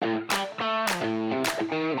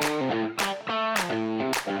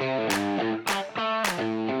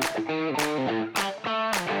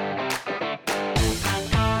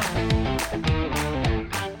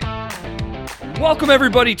Welcome,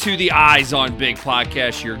 everybody, to the Eyes on Big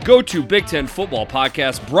podcast, your go-to Big Ten football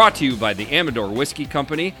podcast, brought to you by the Amador Whiskey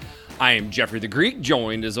Company. I am Jeffrey the Greek,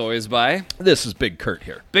 joined, as always, by... This is Big Kurt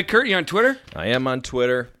here. Big Kurt, you on Twitter? I am on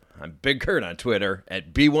Twitter. I'm Big Kurt on Twitter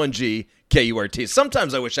at B1GKURT.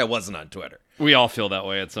 Sometimes I wish I wasn't on Twitter. We all feel that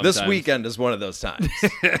way at some time. This weekend is one of those times.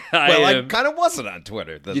 I kind of wasn't on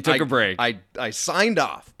Twitter. You took a break. I signed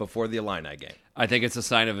off before the Illini game. I think it's a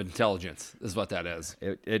sign of intelligence, is what that is.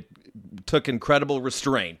 It took incredible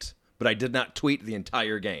restraint, but I did not tweet the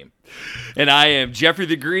entire game. And I am Jeffrey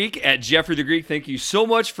the Greek at Jeffrey the Greek. Thank you so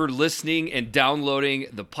much for listening and downloading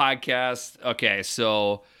the podcast. Okay,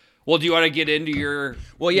 so... Well, do you want to get into your...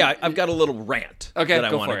 Well, yeah, I've got a little rant that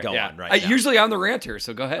I want to go on right now. Usually I'm the ranter,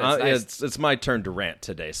 so go ahead. It's nice. It's my turn to rant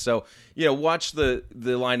today. So, watch the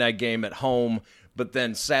Illini game at home, but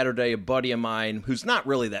then Saturday, a buddy of mine who's not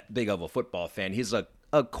really that big of a football fan, he's a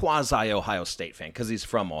quasi-Ohio State fan because he's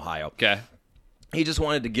from Ohio. Okay. He just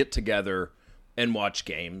wanted to get together and watch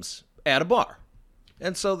games at a bar.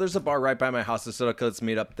 And so there's a bar right by my house. I said, okay, let's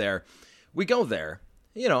meet up there. We go there.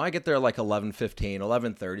 I get there like 11:15,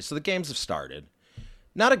 11:30, so the games have started.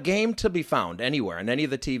 Not a game to be found anywhere on any of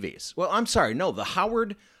the TVs. Well, I'm sorry, no, the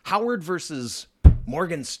Howard versus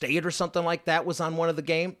Morgan State or something like that was on one of the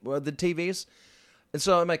TVs. And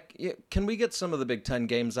so I'm like, can we get some of the Big Ten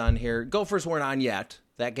games on here? Gophers weren't on yet.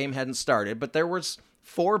 That game hadn't started, but there was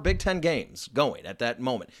 4 Big Ten games going at that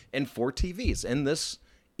moment and 4 TVs in this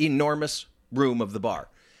enormous room of the bar.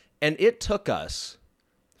 And it took us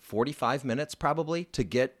 45 minutes probably to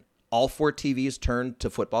get all 4 TVs turned to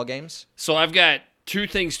football games. So I've got 2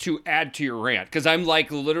 things to add to your rant because I'm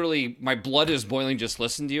like literally my blood is boiling just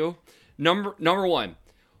listening to you. Number one,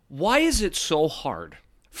 why is it so hard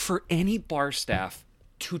for any bar staff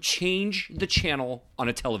to change the channel on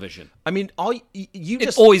a television? I mean, always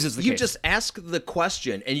is the case. You just ask the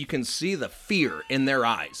question and you can see the fear in their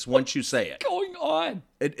eyes once you say it. What's going on?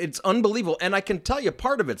 It's unbelievable. And I can tell you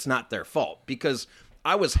part of it's not their fault because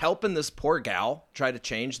I was helping this poor gal try to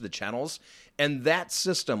change the channels, and that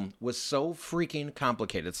system was so freaking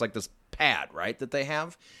complicated. It's like this pad, right, that they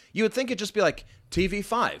have. You would think it'd just be like, TV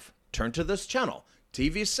 5, turn to this channel.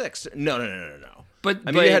 TV 6, no.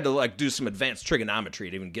 But you had to like do some advanced trigonometry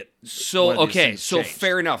to even get So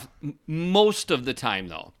fair enough. Most of the time,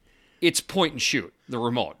 though, it's point and shoot, the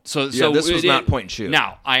remote. So this was not point and shoot.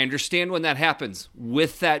 Now, I understand when that happens.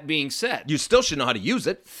 With that being said, you still should know how to use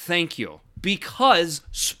it. Thank you. Because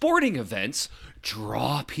sporting events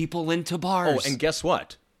draw people into bars. Oh, and guess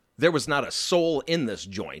what? There was not a soul in this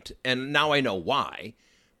joint, and now I know why.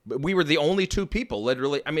 But we were the only 2 people,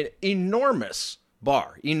 literally. I mean, enormous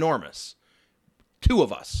bar, enormous. 2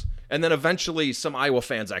 of us. And then eventually some Iowa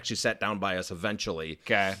fans actually sat down by us eventually.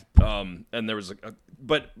 Okay. And there was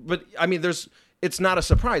but I mean, it's not a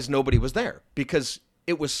surprise nobody was there because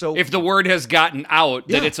it was so... If the word has gotten out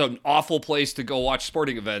that it's an awful place to go watch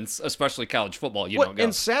sporting events, especially college football, don't go.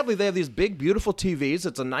 And sadly, they have these big, beautiful TVs.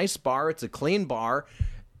 It's a nice bar. It's a clean bar.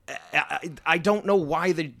 I don't know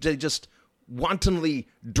why they just wantonly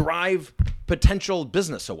drive potential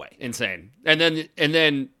business away. Insane. And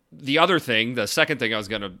then the other thing, the second thing I was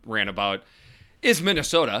going to rant about is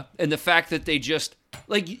Minnesota and the fact that they just...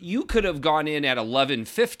 Like, you could have gone in at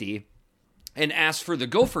 11:50 and asked for the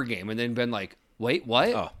Gopher game and then been like, wait, what?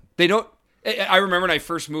 Oh. They don't... I remember when I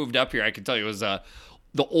first moved up here, I can tell you, it was the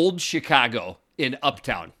old Chicago in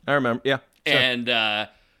Uptown. I remember, yeah. Sure. And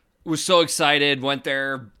was so excited, went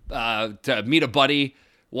there to meet a buddy,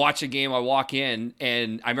 watch a game. I walk in,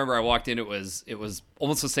 and I remember I walked in, it was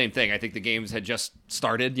almost the same thing. I think the games had just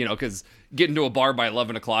started, because getting to a bar by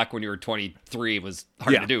 11 o'clock when you were 23 was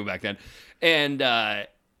hard to do back then. And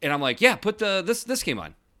I'm like, yeah, put this game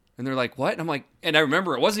on. And they're like, what? And I'm like, and I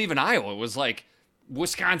remember it wasn't even Iowa. It was like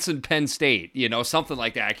Wisconsin, Penn State, something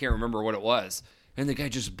like that. I can't remember what it was. And the guy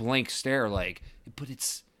just blank stare like, but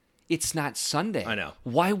it's not Sunday. I know.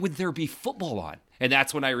 Why would there be football on? And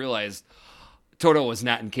that's when I realized Toto was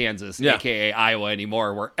not in Kansas, a.k.a. Iowa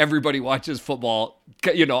anymore, where everybody watches football,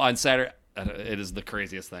 on Saturday. It is the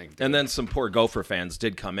craziest thing. And then some poor Gopher fans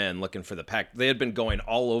did come in looking for the Pac. They had been going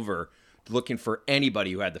all over looking for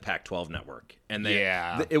anybody who had the Pac-12 network. And they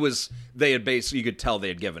had basically, you could tell they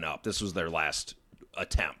had given up. This was their last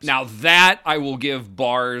attempt. Now that I will give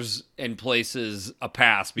bars and places a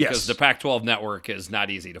pass because the Pac-12 network is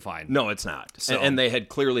not easy to find. No, it's not. So. And they had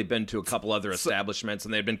clearly been to a couple other establishments,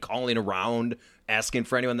 and they had been calling around asking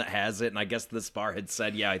for anyone that has it. And I guess this bar had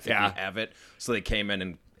said, I think we have it. So they came in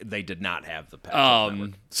and they did not have the Pac-12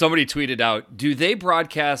 network. Somebody tweeted out, do they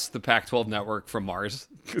broadcast the Pac-12 network from Mars?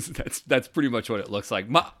 Because that's pretty much what it looks like.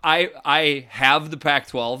 I have the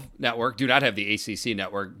Pac-12 network, do not have the ACC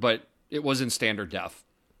network, but It was in standard def.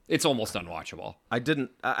 It's almost unwatchable. I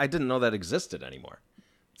didn't know that existed anymore.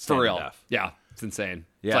 For real. Def. Yeah, it's insane.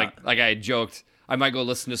 Yeah. It's like I had joked, I might go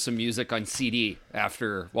listen to some music on CD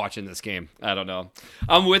after watching this game. I don't know.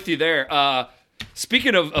 I'm with you there.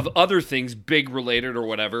 Speaking of other things, big related or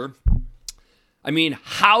whatever, I mean,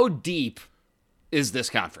 how deep is this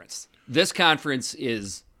conference? This conference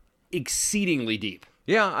is exceedingly deep.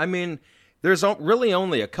 Yeah, I mean, there's really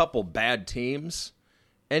only a couple bad teams,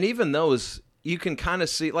 and even those you can kind of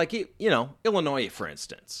see, like, Illinois, for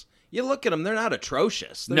instance. You look at them, they're not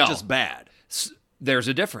atrocious. They're just bad. There's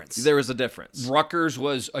a difference. There is a difference. Rutgers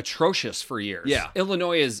was atrocious for years. Yeah.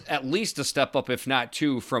 Illinois is at least a step up, if not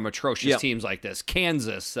two, from atrocious teams like this.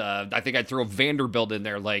 Kansas, I think I'd throw Vanderbilt in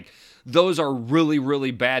there. Like, those are really,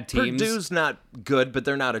 really bad teams. Purdue's not good, but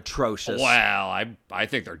they're not atrocious. Well, I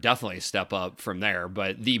think they're definitely a step up from there.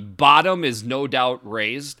 But the bottom is no doubt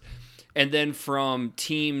raised. And then from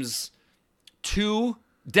teams 2,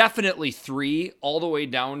 definitely 3, all the way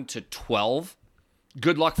down to 12,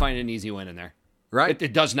 good luck finding an easy win in there. Right.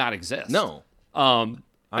 It does not exist. No.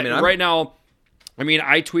 Right now,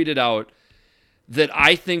 I tweeted out that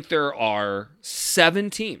I think there are 7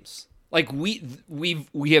 teams. Like we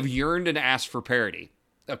have yearned and asked for parity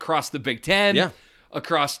across the Big Ten,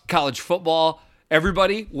 across college football.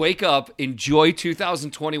 Everybody, wake up, enjoy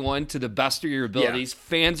 2021 to the best of your abilities. Yeah.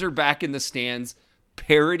 Fans are back in the stands.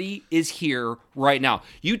 Parity is here right now.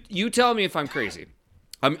 You tell me if I'm crazy.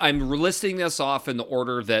 I'm listing this off in the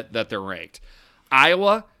order that they're ranked.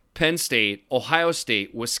 Iowa, Penn State, Ohio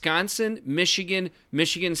State, Wisconsin, Michigan,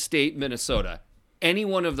 Michigan State, Minnesota. Any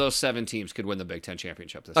one of those 7 teams could win the Big Ten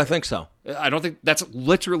championship this year. I think so. I don't think that's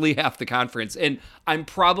literally half the conference. And I'm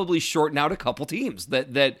probably shorting out a couple teams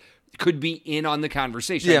that could be in on the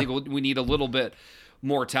conversation. Yeah. I think we need a little bit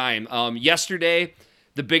more time. Yesterday,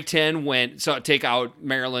 the Big Ten went, so take out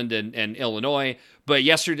Maryland and Illinois, but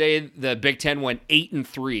yesterday the Big Ten went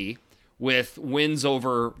 8-3 with wins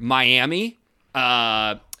over Miami,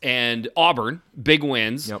 and Auburn, big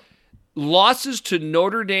wins. Yep. Losses to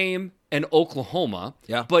Notre Dame and Oklahoma,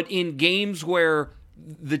 but in games where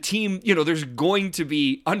the team, there's going to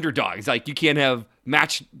be underdogs. Like, you can't have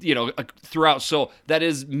match, throughout. So that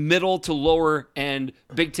is middle to lower end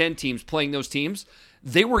Big Ten teams playing those teams.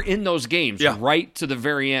 They were in those games right to the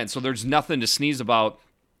very end. So there's nothing to sneeze about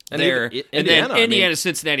there. And then Indiana,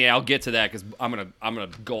 Cincinnati, I'll get to that because I'm gonna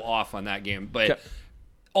go off on that game. But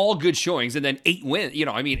all good showings, and then 8 wins.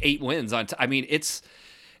 8 wins on.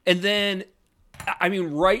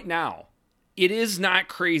 Right now, it is not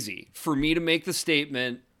crazy for me to make the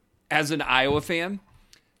statement as an Iowa fan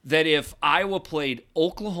that if Iowa played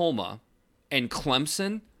Oklahoma and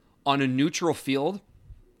Clemson on a neutral field,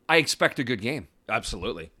 I expect a good game.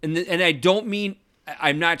 Absolutely. And I don't mean,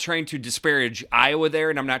 I'm not trying to disparage Iowa there,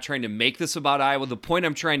 and I'm not trying to make this about Iowa. The point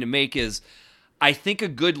I'm trying to make is I think a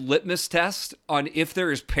good litmus test on if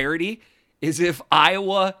there is parity is if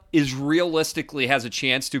Iowa realistically has a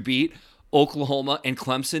chance to beat Oklahoma and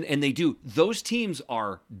Clemson, and they do. Those teams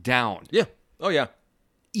are down. Yeah. Oh, yeah.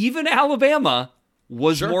 Even Alabama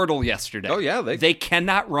was mortal yesterday. Oh, yeah. They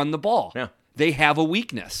cannot run the ball. Yeah. They have a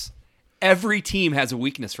weakness. Every team has a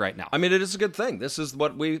weakness right now. It is a good thing. This is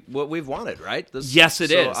what we've wanted, right? Yes,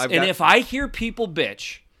 it is. If I hear people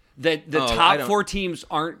bitch that the top 4 teams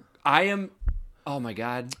aren't, oh my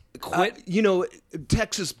God, quit.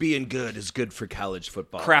 Texas being good is good for college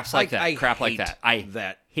football. Craps like that.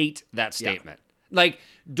 I hate that statement. Like,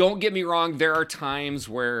 don't get me wrong. There are times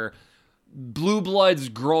where blue bloods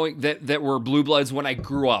growing that were blue bloods when I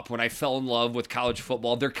grew up, when I fell in love with college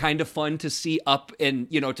football. They're kind of fun to see up and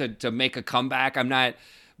to make a comeback. I'm not,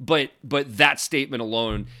 but that statement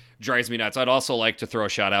alone drives me nuts. I'd also like to throw a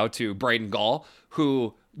shout out to Braden Gall,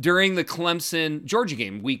 who during the Clemson Georgia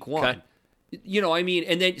game week 1. Okay.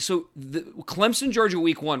 And then so the Clemson Georgia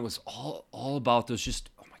week 1 was all about those just,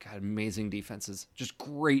 oh my God, amazing defenses, just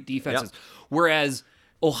great defenses. Yep. Whereas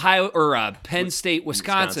Ohio or Penn State,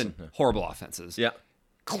 Wisconsin, horrible offenses. Yeah.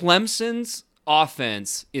 Clemson's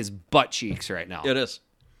offense is butt cheeks right now. It is.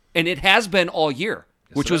 And it has been all year,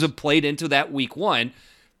 which was played into that week 1.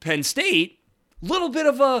 Penn State, little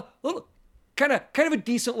kind of a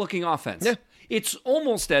decent looking offense. Yeah. It's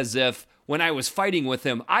almost as if when I was fighting with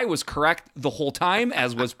him, I was correct the whole time,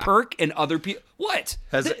 as was Perk and other people. What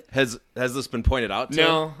has this been pointed out to?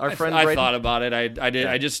 No, our friend. I thought about it. I did.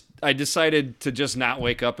 Yeah. I decided to just not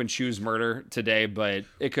wake up and choose murder today, but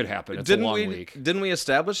it could happen. It's a long week. Didn't we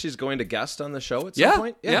establish he's going to guest on the show at some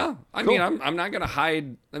point? Yeah. I mean, I'm not going to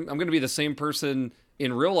hide. I'm going to be the same person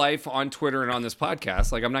in real life, on Twitter, and on this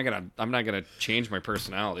podcast. Like, I'm not gonna change my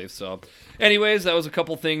personality. So, anyways, that was a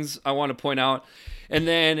couple things I want to point out. And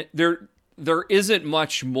then there isn't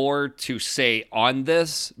much more to say on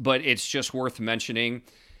this, but it's just worth mentioning.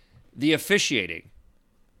 The officiating,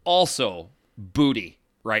 also booty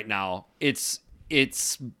right now.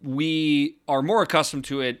 We are more accustomed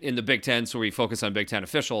to it in the Big Ten, so we focus on Big Ten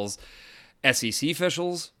officials. SEC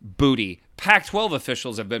officials, booty. Pac-12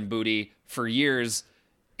 officials have been booty for years.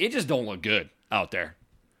 It just don't look good out there.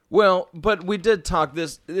 Well, but we did talk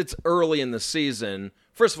this. It's early in the season.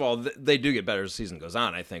 First of all, they do get better as the season goes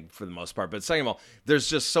on, I think, for the most part. But second of all, there's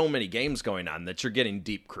just so many games going on that you're getting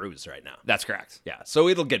deep crews right now. That's correct. Yeah, so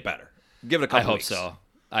it'll get better. Give it a couple weeks.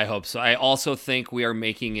 I hope so. I also think we are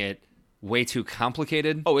making it way too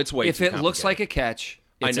complicated. Oh, it's way too complicated. If it looks like a catch,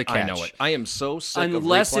 it's a catch. I know it. I am so sick of replay.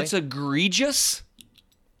 Unless it's egregious,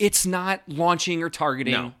 it's not launching or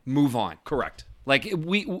targeting. No. Move on. Correct. Like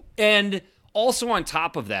and also on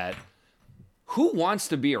top of that, who wants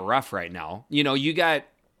to be a ref right now? You know, you got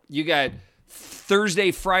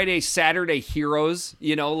Thursday, Friday, Saturday heroes,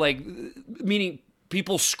 you know, like meaning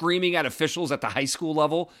people screaming at officials at the high school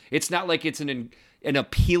level. It's not like it's an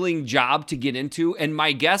appealing job to get into. And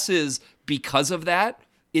my guess is because of that,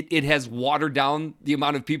 it has watered down the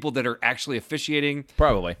amount of people that are actually officiating.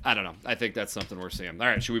 Probably. I don't know. I think that's something we're seeing. All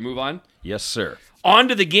right, should we move on? Yes, sir. On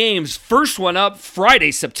to the games. First one up, Friday,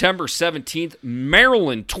 September 17th,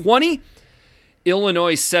 Maryland 20,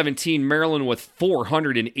 Illinois 17. Maryland with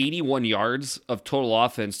 481 yards of total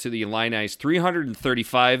offense to the Illini's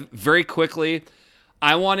 335. Very quickly,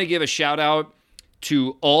 I want to give a shout out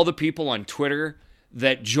to all the people on Twitter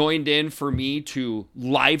that joined in for me to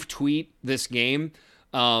live tweet this game.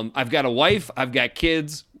 I've got a wife. I've got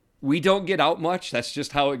kids. We don't get out much. That's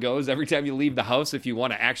just how it goes. Every time you leave the house, if you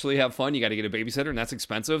want to actually have fun, you got to get a babysitter, and that's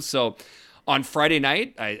expensive. So on Friday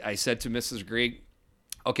night, I said to Mrs. Greg,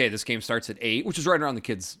 okay, this game starts at 8, which is right around the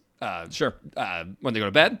kids' when they go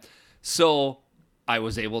to bed. So I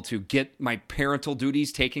was able to get my parental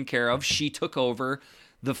duties taken care of. She took over.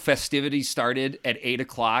 The festivities started at 8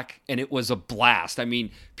 o'clock, and it was a blast. I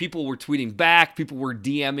mean, people were tweeting back. People were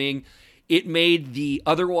DMing. It made the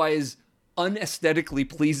otherwise unaesthetically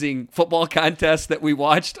pleasing football contest that we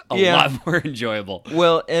watched a lot more enjoyable.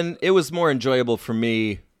 Well, and it was more enjoyable for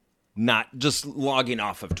me not just logging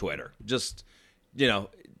off of Twitter. Just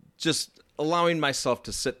allowing myself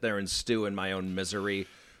to sit there and stew in my own misery.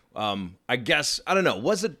 I guess, I don't know,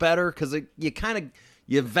 was it better? Because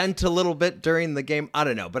you vent a little bit during the game. I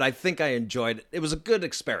don't know, but I think I enjoyed it. It was a good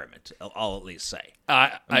experiment, I'll at least say.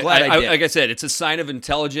 I'm glad I did. Like I said, it's a sign of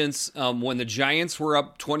intelligence. When the Giants were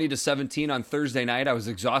up 20-17 on Thursday night, I was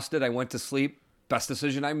exhausted. I went to sleep. Best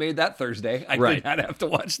decision I made that Thursday. I did not have to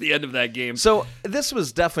watch the end of that game. So this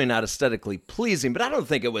was definitely not aesthetically pleasing, but I don't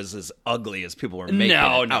think it was as ugly as people were making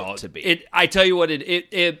it out to be. I tell you what,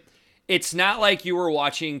 it's not like you were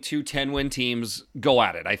watching two 10-win teams go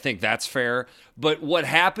at it. I think that's fair. But what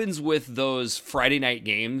happens with those Friday night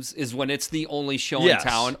games is when it's the only show in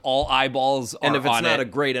town, all eyeballs are on it. And if it's not a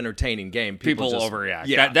great entertaining game, people just overreact.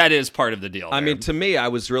 Yeah. That is part of the deal. I mean, to me, I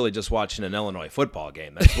was really just watching an Illinois football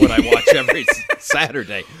game. That's what I watch every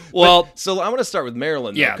Saturday. Well, so I'm going to start with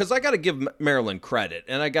Maryland, because I got to give Maryland credit,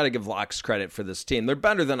 and I got to give Locks credit for this team. They're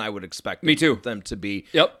better than I would expect them to be.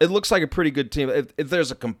 Yep. It looks like a pretty good team. If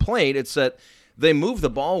there's a complaint, it's that they moved the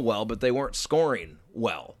ball well, but they weren't scoring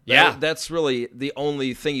well. That's really the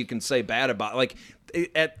only thing you can say bad about. Like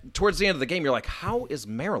towards the end of the game, you're like, how is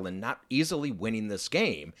Maryland not easily winning this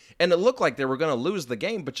game? And it looked like they were going to lose the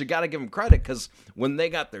game, but you got to give them credit because when they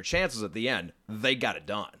got their chances at the end, they got it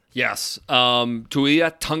done. Yes.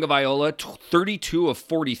 Tuia Tagovailoa, 32 of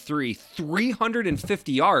 43,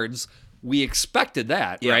 350 yards. We expected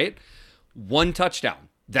that, right? One touchdown.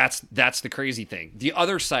 That's the crazy thing. The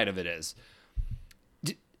other side of it is,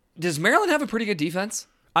 does Maryland have a pretty good defense?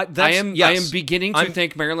 I am beginning to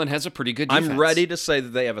think Maryland has a pretty good defense. I'm ready to say that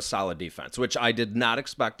they have a solid defense, which I did not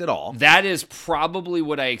expect at all. That is probably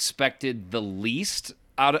what I expected the least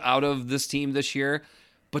out of this team this year.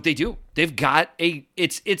 But they do. They've got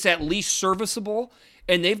it's at least serviceable,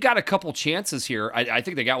 and they've got a couple chances here. I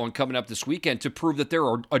think they got one coming up this weekend to prove that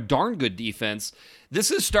they're a darn good defense.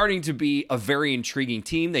 This is starting to be a very intriguing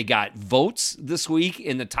team. They got votes this week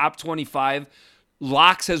in the top 25.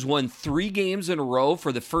 Locks has won 3 games in a row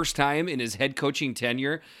for the first time in his head coaching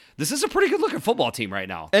tenure. This is a pretty good-looking football team right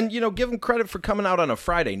now. And, give them credit for coming out on a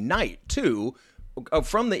Friday night, too,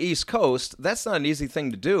 from the East Coast. That's not an easy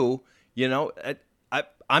thing to do.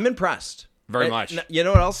 I'm impressed. Very much. You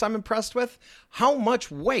know what else I'm impressed with? How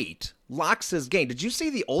much weight Locks has gained. Did you see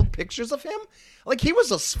the old pictures of him? Like, he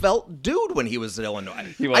was a svelte dude when he was at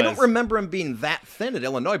Illinois. He was. I don't remember him being that thin at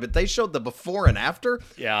Illinois, but they showed the before and after.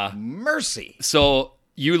 Yeah. Mercy. So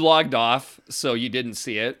you logged off, so you didn't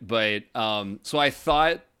see it. But so I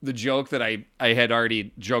thought the joke that I had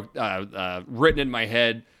already written in my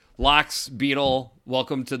head, Locks, Beetle,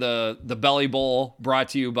 welcome to the Belly Bowl, brought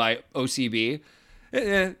to you by OCB.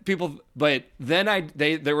 People, but then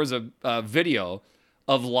there was a video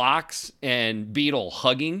of Locks and Beetle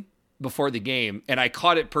hugging before the game, and I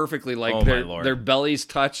caught it perfectly, like their bellies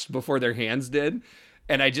touched before their hands did,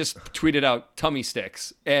 and I just tweeted out tummy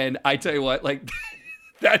sticks, and I tell you what, like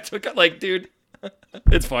that took like, dude,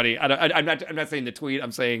 it's funny. I'm not saying the tweet.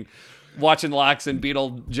 I'm saying watching Locks and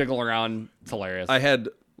Beetle jiggle around. It's hilarious. I had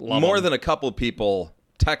more than a couple people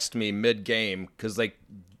text me mid game because they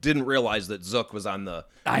didn't realize that Zook was on the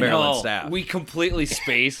Maryland staff. We completely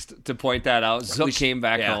spaced to point that out. Zook came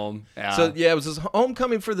back home. Yeah. So, it was his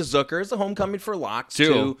homecoming for the Zookers, a homecoming for Locks,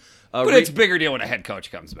 too. But it's a bigger deal when a head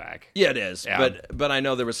coach comes back. Yeah, it is. Yeah. But I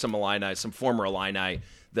know there was some former Illini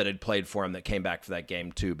that had played for him that came back for that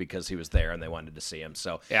game, too, because he was there and they wanted to see him.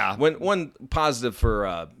 So, one positive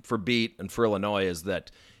for Beat and for Illinois is that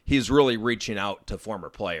he's really reaching out to former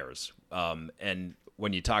players. And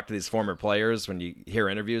when you talk to these former players, when you hear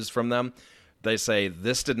interviews from them, they say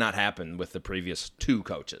this did not happen with the previous two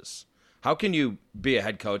coaches. How can you be a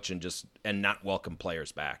head coach and not welcome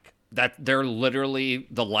players back? That they're literally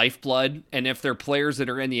the lifeblood, and if they're players that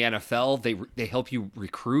are in the NFL, they help you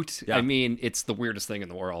recruit. Yeah. I mean, it's the weirdest thing in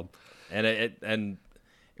the world. And it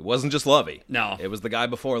wasn't just Lovey. No, it was the guy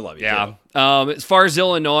before Lovey. Yeah. As far as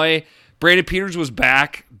Illinois, Brandon Peters was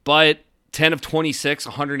back, but 10 of 26,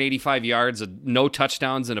 185 yards, no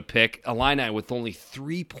touchdowns and a pick. Illini with only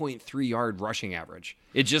 3.3 yard rushing average.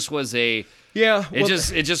 It just was it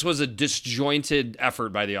just was a disjointed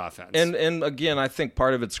effort by the offense. And again, I think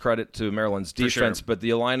part of it's credit to Maryland's defense, but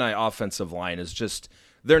the Illini offensive line is just,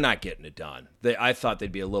 they're not getting it done. I thought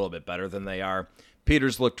they'd be a little bit better than they are.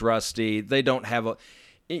 Peters looked rusty. They don't have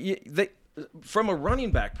from a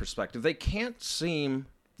running back perspective, they can't seem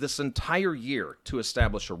this entire year to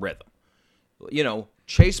establish a rhythm. You know,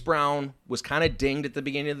 Chase Brown was kind of dinged at the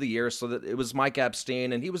beginning of the year, so that it was Mike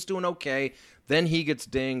Epstein, and he was doing okay. Then he gets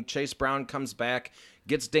dinged. Chase Brown comes back,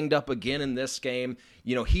 gets dinged up again in this game.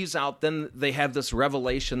 You know, he's out. Then they have this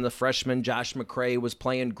revelation. The freshman Josh McCray was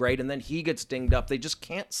playing great, and then he gets dinged up. They just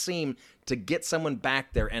can't seem to get someone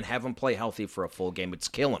back there and have him play healthy for a full game. It's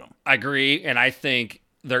killing them. I agree, and I think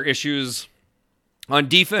their issues on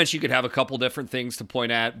defense, you could have a couple different things to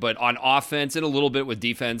point at, but on offense and a little bit with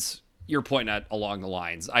defense, you're pointing at along the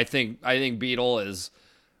lines. I think Beetle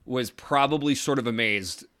was probably sort of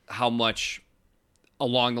amazed how much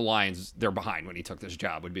along the lines they're behind when he took this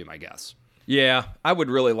job, would be my guess. Yeah, I would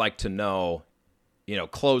really like to know,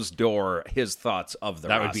 closed door, his thoughts of the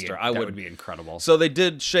roster. That would be incredible. So they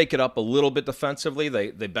did shake it up a little bit defensively.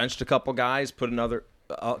 They benched a couple guys, put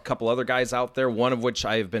a couple other guys out there, one of which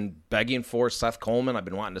I have been begging for, Seth Coleman. I've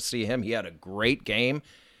been wanting to see him. He had a great game.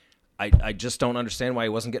 I just don't understand why he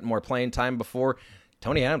wasn't getting more playing time before.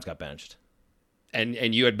 Tony Adams got benched.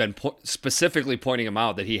 And you had been specifically pointing him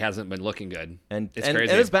out that he hasn't been looking good. And it's crazy.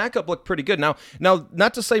 And his backup looked pretty good. Now,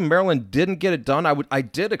 not to say Maryland didn't get it done. I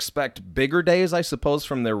did expect bigger days, I suppose,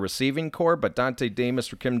 from their receiving core, but Dante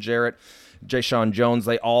Demas, Kim Jarrett, Jay Sean Jones,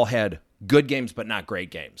 they all had good games, but not great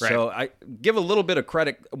games. Right. So I give a little bit of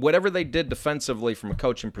credit. Whatever they did defensively from a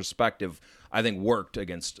coaching perspective, I think worked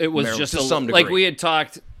against it was Maryland just to some degree. Like we had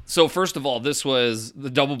talked. So first of all, this was the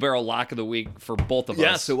double barrel lock of the week for both of us.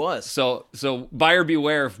 Yes, it was. So buyer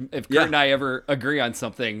beware if Kurt and I ever agree on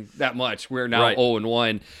something that much. We're now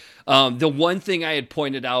 0-1. The one thing I had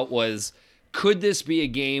pointed out was, could this be a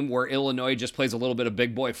game where Illinois just plays a little bit of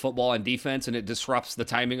big boy football on defense and it disrupts the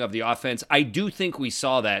timing of the offense? I do think we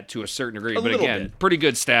saw that to a certain degree. But again, pretty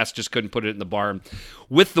good stats, just couldn't put it in the barn.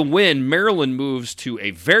 With the win, Maryland moves to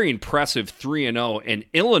a very impressive 3-0, and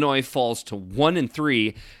Illinois falls to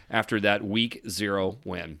 1-3 after that Week 0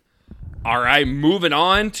 win. All right, moving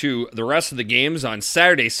on to the rest of the games on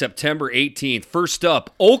Saturday, September 18th. First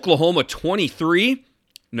up, Oklahoma 23,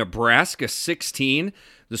 Nebraska 16.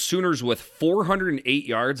 The Sooners with 408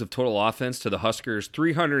 yards of total offense to the Huskers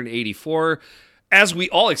 384. As we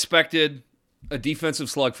all expected, a defensive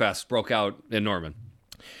slugfest broke out in Norman.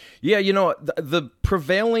 Yeah, the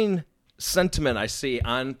prevailing sentiment I see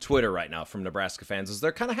on Twitter right now from Nebraska fans is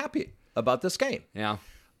they're kind of happy about this game. Yeah.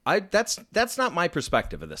 That's not my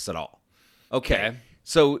perspective of this at all. Okay.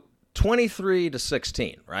 So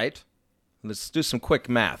 23-16, right? Let's do some quick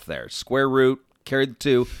math there. Square root carried the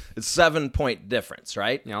 2. It's 7-point difference,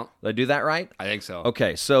 right? Yeah. Did I do that right? I think so.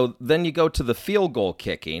 Okay, so then you go to the field goal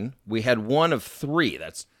kicking. We had 1 of 3.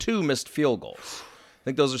 That's 2 missed field goals. I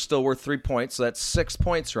think those are still worth 3 points, so that's 6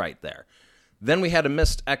 points right there. Then we had a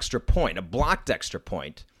missed extra point, a blocked extra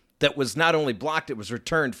point that was not only blocked, it was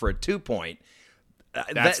returned for a 2-point.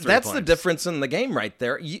 That's the difference in the game right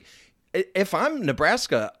there. If I'm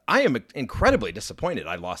Nebraska, I am incredibly disappointed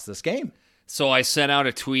I lost this game. So I sent out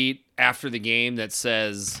a tweet after the game that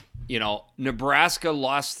says, Nebraska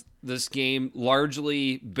lost this game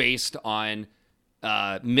largely based on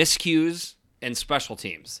miscues and special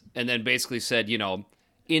teams. And then basically said,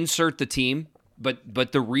 insert the team,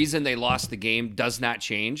 but the reason they lost the game does not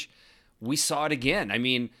change. We saw it again. I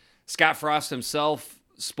mean, Scott Frost himself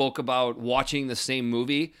spoke about watching the same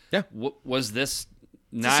movie. Yeah. Was this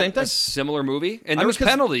not a similar movie? And there was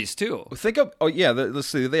penalties, too. Let's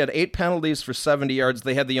see. They had 8 penalties for 70 yards.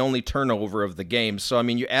 They had the only turnover of the game. So, I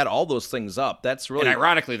mean, you add all those things up. That's really... And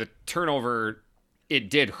ironically, the turnover, it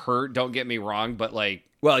did hurt. Don't get me wrong, but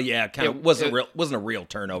Well, yeah, it wasn't a real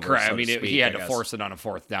turnover. Correct. So I mean, he had to force it on a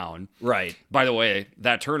 4th down. Right. By the way,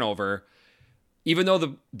 that turnover, even though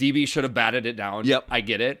the DB should have batted it down, I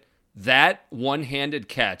get it. That one-handed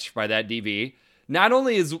catch by that DB, not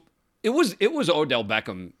only is it was Odell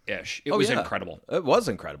Beckham-ish. It was incredible. It was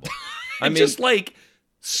incredible. I mean, just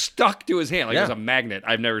stuck to his hand like it was a magnet.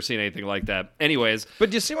 I've never seen anything like that. Anyways,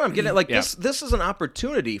 but do you see what I'm getting at? This is an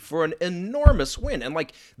opportunity for an enormous win,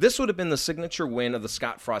 and this would have been the signature win of the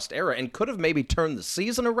Scott Frost era, and could have maybe turned the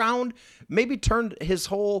season around, maybe turned his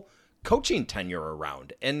whole coaching tenure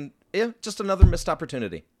around, and just another missed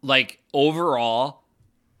opportunity. Overall,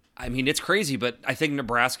 I mean, it's crazy, but I think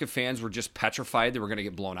Nebraska fans were just petrified they were going to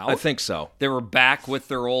get blown out. I think so. They were back with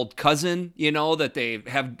their old cousin, that they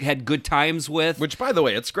have had good times with. Which, by the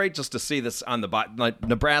way, it's great just to see this on the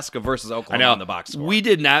Nebraska versus Oklahoma on the box score. We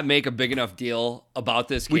did not make a big enough deal about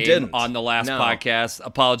this game on the last podcast.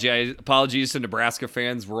 Apologies to Nebraska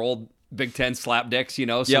fans. We're old Big Ten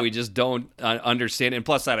slapdicks, so we just don't understand. And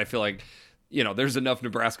plus that, I feel like there's enough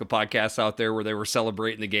Nebraska podcasts out there where they were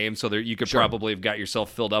celebrating the game, so you could probably have got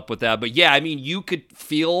yourself filled up with that. But yeah, I mean, you could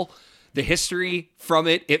feel the history from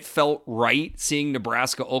it. It felt right seeing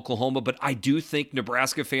Nebraska, Oklahoma, but I do think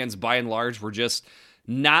Nebraska fans, by and large, were just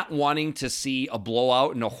not wanting to see a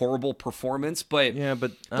blowout and a horrible performance. But I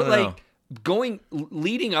don't know.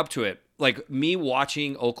 Leading up to it, me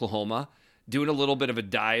watching Oklahoma, doing a little bit of a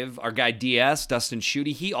dive. Our guy DS, Dustin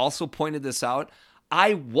Schutte, he also pointed this out.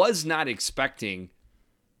 I was not expecting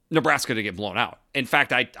Nebraska to get blown out. In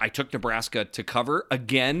fact, I took Nebraska to cover.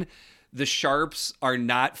 Again, the Sharps are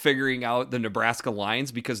not figuring out the Nebraska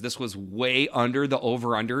lines because this was way under the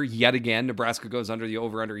over-under yet again. Nebraska goes under the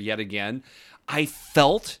over-under yet again. I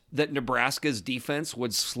felt that Nebraska's defense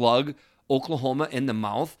would slug Oklahoma in the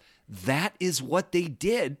mouth. That is what they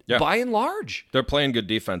did by and large. They're playing good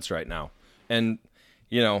defense right now. And,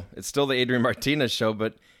 it's still the Adrian Martinez show,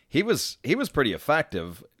 but he was pretty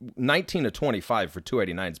effective. 19 to 25 for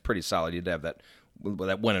 289 is pretty solid. He'd have that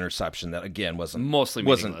one interception that again wasn't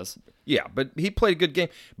meaningless. Yeah, but he played a good game.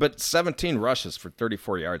 But 17 rushes for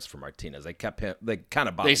 34 yards for Martinez. They kind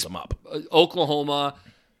of bottled him up. Oklahoma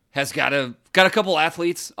has got a couple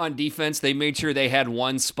athletes on defense. They made sure they had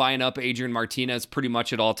one spine up Adrian Martinez pretty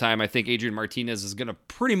much at all time. I think Adrian Martinez is going to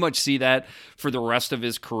pretty much see that for the rest of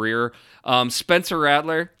his career. Spencer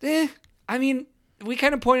Rattler, I mean, we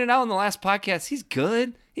kind of pointed out in the last podcast, he's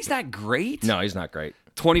good. He's not great. No, he's not great.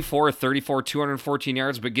 24, 34, 214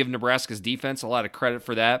 yards, but give Nebraska's defense a lot of credit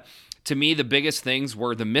for that. To me, the biggest things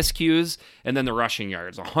were the miscues and then the rushing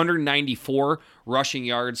yards. 194 rushing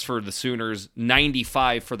yards for the Sooners,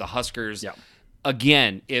 95 for the Huskers. Yep.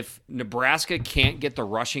 Again, if Nebraska can't get the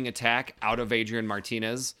rushing attack out of Adrian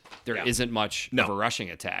Martinez, there isn't much of a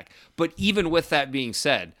rushing attack. But even with that being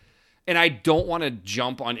said, and I don't want to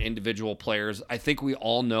jump on individual players. I think we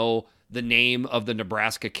all know the name of the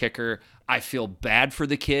Nebraska kicker. I feel bad for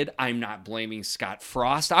the kid. I'm not blaming Scott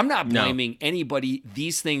Frost. I'm not blaming anybody.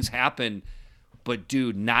 These things happen. But,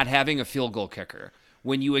 dude, not having a field goal kicker,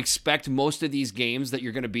 when you expect most of these games that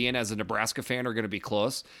you're going to be in as a Nebraska fan are going to be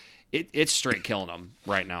close, it's straight killing them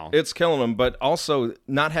right now. It's killing them, but also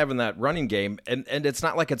not having that running game, and it's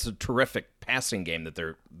not like it's a terrific passing game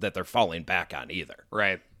that they're falling back on either.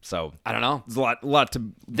 Right. So I don't know. There's a lot to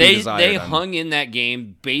be desired. They hung in that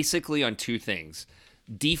game basically on two things: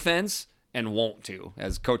 defense and won't to,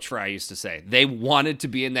 as Coach Fry used to say. They wanted to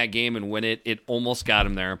be in that game and win it. It almost got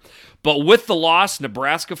them there. But with the loss,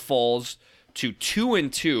 Nebraska falls to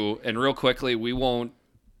 2-2. And real quickly, we won't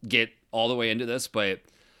get all the way into this, but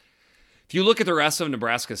if you look at the rest of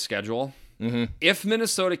Nebraska's schedule, if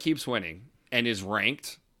Minnesota keeps winning, and is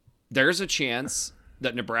ranked, there's a chance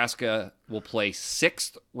that Nebraska will play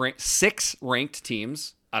six ranked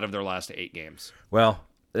teams out of their last 8 games. Well,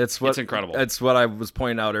 it's incredible. It's what I was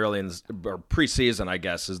pointing out early in this, or preseason, I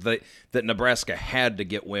guess, is that Nebraska had to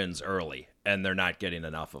get wins early, and they're not getting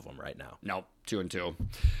enough of them right now. Nope, 2-2.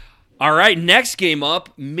 All right, next game up,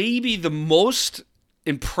 maybe the most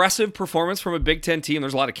impressive performance from a Big Ten team.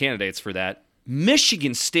 There's a lot of candidates for that.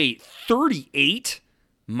 Michigan State 38,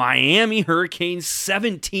 Miami Hurricanes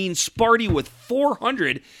 17, Sparty with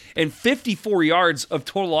 454 yards of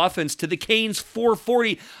total offense to the Canes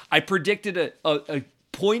 440. I predicted a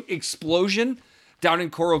point explosion down in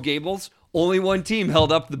Coral Gables. Only one team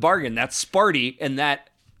held up the bargain. That's Sparty, and I'm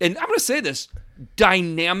going to say this,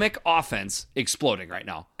 dynamic offense exploding right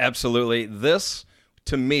now. Absolutely. This,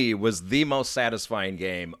 to me, was the most satisfying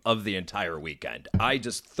game of the entire weekend. I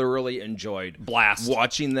just thoroughly enjoyed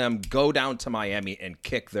watching them go down to Miami and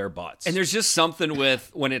kick their butts. And there's just something with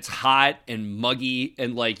when it's hot and muggy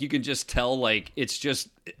and, like, you can just tell, like, it's just,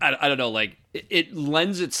 I don't know, like, it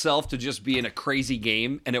lends itself to just being a crazy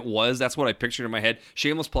game, and it was. That's what I pictured in my head.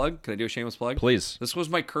 Shameless plug. Can I do a shameless plug? Please. This was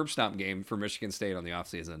my curb stomp game for Michigan State on the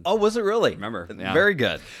offseason. Oh, was it really? Remember. Yeah. Very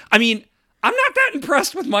good. I mean, I'm not that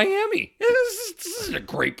impressed with Miami. This is a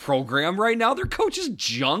great program right now. Their coach is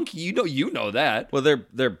junk. You know that. Well,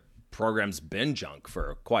 their program's been junk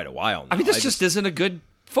for quite a while now. I mean, this just isn't a good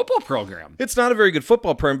football program. It's not a very good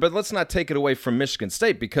football program, but let's not take it away from Michigan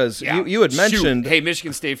State because you had mentioned... Hey,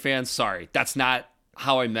 Michigan State fans, sorry. That's not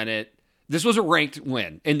how I meant it. This was a ranked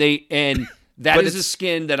win, and that is a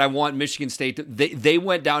skin that I want Michigan State to... They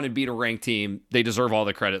went down and beat a ranked team. They deserve all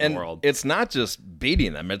the credit in the world. It's not just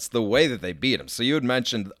beating them. It's the way that they beat them. So you had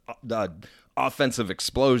mentioned the offensive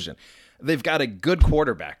explosion. They've got a good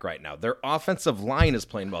quarterback right now. Their offensive line is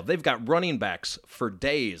playing well. They've got running backs for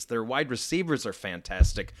days. Their wide receivers are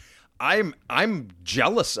fantastic. I'm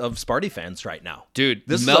jealous of Sparty fans right now. Dude,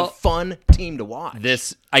 this is a fun team to watch.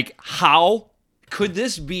 How could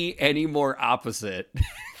this be any more opposite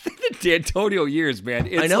than the D'Antonio years, man?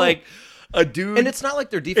 It's like a dude, and it's not like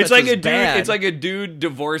their defense is bad. It's like a dude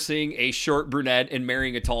divorcing a short brunette and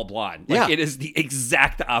marrying a tall blonde. Like, it is the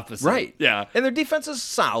exact opposite. Right. Yeah. And their defense is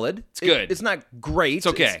solid. It's good. It's not great. It's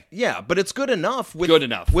okay. But it's good enough.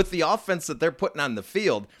 With the offense that they're putting on the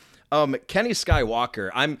field. Kenny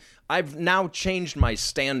Skywalker. I've now changed my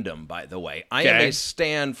standum. By the way, I am a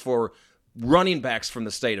stand for running backs from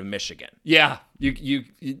the state of Michigan. Yeah,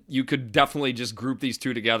 you could definitely just group these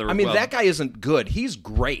two together. I mean, that guy isn't good. He's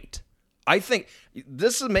great. I think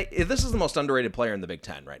this is the most underrated player in the Big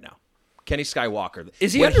Ten right now. Kenny Skywalker.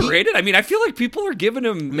 Is he underrated? I mean, I feel like people are giving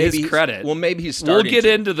him his credit. Well, maybe he's starting. We'll get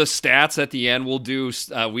into the stats at the end. We'll do.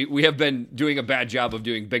 We have been doing a bad job of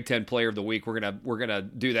doing Big Ten Player of the Week. We're gonna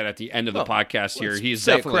do that at the end of the podcast here. He's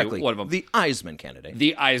definitely one of them. The Eisman candidate.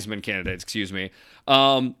 The Eisman candidate. Excuse me.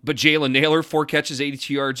 But Jalen Naylor, 4 catches,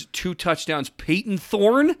 82 yards, 2 touchdowns. Peyton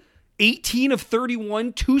Thorne, 18 of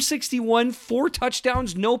 31, 261, 4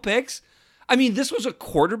 touchdowns, no picks. I mean, this was a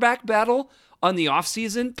quarterback battle on the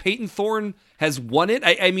offseason. Peyton Thorne has won it.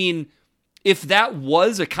 I mean, if that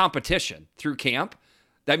was a competition through camp,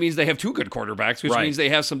 that means they have 2 good quarterbacks, which means they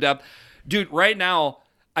have some depth. Dude, right now,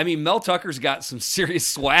 I mean, Mel Tucker's got some serious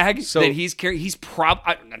swag that he's carrying. He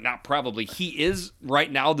is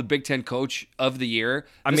right now the Big Ten Coach of the Year.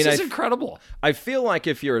 This is incredible. I feel like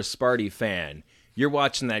if you're a Sparty fan, you're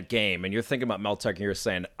watching that game and you're thinking about Mel Tucker and you're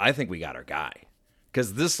saying, I think we got our guy.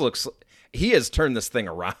 Because he has turned this thing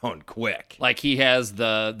around quick. Like, he has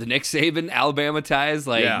the Nick Saban Alabama ties.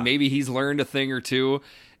 Like, maybe he's learned a thing or two.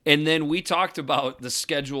 And then we talked about the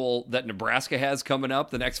schedule that Nebraska has coming up,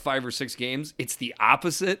 the next 5 or 6 games. It's the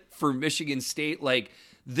opposite for Michigan State. Like,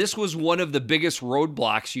 this was one of the biggest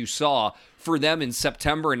roadblocks you saw for them in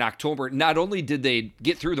September and October. Not only did they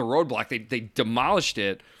get through the roadblock, they demolished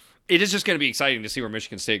it. It is just going to be exciting to see where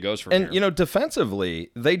Michigan State goes from here. And, defensively,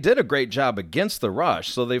 they did a great job against the rush.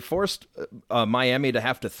 So they forced Miami to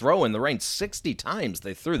have to throw in the rain 60 times.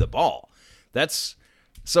 They threw the ball.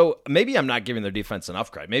 So maybe I'm not giving their defense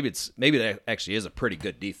enough credit. Maybe that actually is a pretty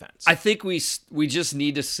good defense. I think we just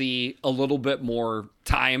need to see a little bit more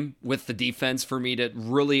time with the defense for me to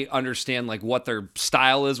really understand like what their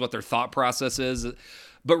style is, what their thought process is.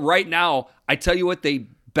 But right now, I tell you what they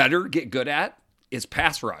better get good at is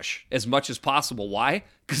pass rush as much as possible. Why?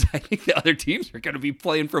 Because I think the other teams are going to be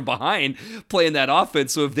playing from behind, playing that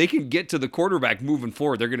offense. So if they can get to the quarterback moving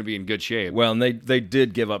forward, they're going to be in good shape. Well, and they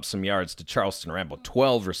did give up some yards to Charleston Rambo,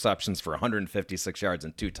 12 receptions for 156 yards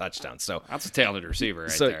and 2 touchdowns. So that's a talented receiver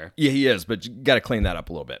there. Yeah, he is, but you got to clean that up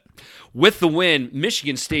a little bit. With the win,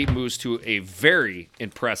 Michigan State moves to a very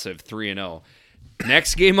impressive 3-0.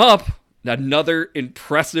 Next game up, Another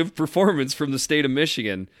impressive performance from the state of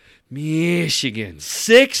Michigan. Michigan,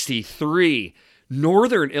 63.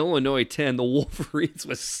 Northern Illinois, 10. The Wolverines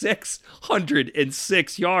with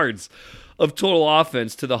 606 yards of total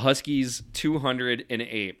offense to the Huskies,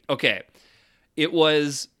 208. Okay, it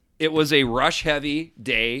was a rush-heavy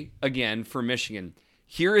day again for Michigan.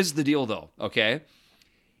 Here is the deal, though, okay?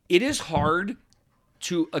 It is hard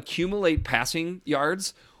to accumulate passing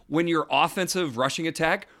yards when your offensive rushing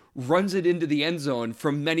attack runs it into the end zone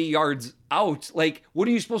from many yards out. Like, what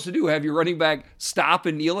are you supposed to do? Have your running back stop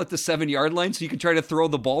and kneel at the 7-yard line so you can try to throw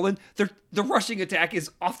the ball in? The rushing attack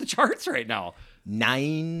is off the charts right now.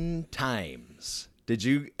 9 times.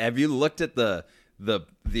 Have you looked at the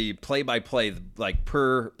play-by-play, like,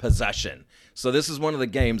 per possession? So this is one of the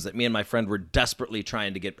games that me and my friend were desperately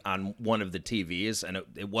trying to get on one of the TVs, and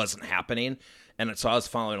it wasn't happening. And so I was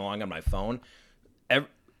following along on my phone.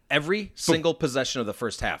 Every single possession of the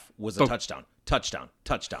first half was a touchdown. And I'm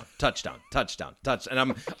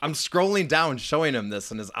scrolling down, showing him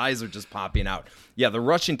this, and his eyes are just popping out. Yeah, the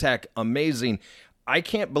rushing attack, amazing. I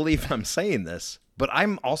can't believe I'm saying this, but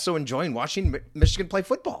I'm also enjoying watching Michigan play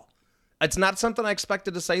football. It's not something I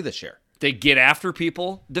expected to say this year. They get after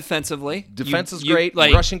people defensively. Defense is great.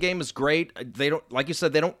 Rushing game is great. They don't, like you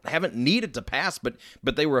said, haven't needed to pass, but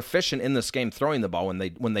they were efficient in this game throwing the ball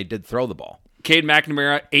when they did throw the ball. Cade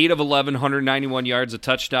McNamara, 8 of 11, 191 yards, a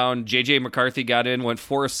touchdown. J.J. McCarthy got in, went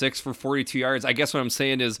 4 of 6 for 42 yards. I guess what I'm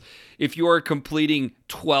saying is if you are completing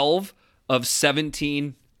 12 of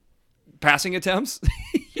 17 passing attempts,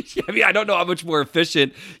 I mean, I don't know how much more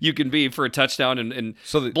efficient you can be for a touchdown. And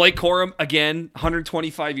so Blake Corum, again,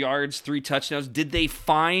 125 yards, 3 touchdowns. Did they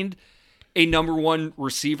find a number one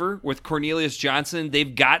receiver with Cornelius Johnson?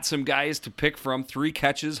 They've got some guys to pick from. 3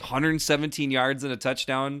 catches, 117 yards, and a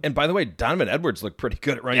touchdown. And by the way, Donovan Edwards looked pretty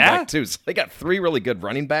good at running back, too. So they got 3 really good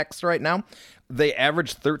running backs right now. They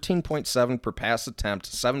averaged 13.7 per pass attempt,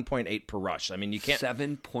 7.8 per rush. I mean, you can't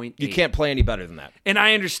 7.8. You can't play any better than that. And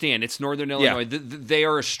I understand it's Northern Illinois. Yeah. They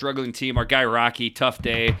are a struggling team. Our guy Rocky, tough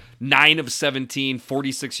day. 9 of 17,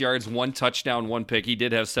 46 yards, 1 touchdown, 1 pick. He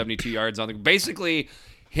did have 72 yards on the. Basically,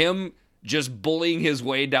 him just bullying his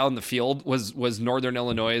way down the field was Northern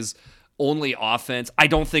Illinois' only offense. I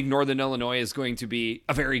don't think Northern Illinois is going to be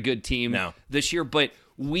a very good team this year, but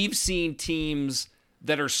we've seen teams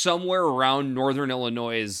that are somewhere around Northern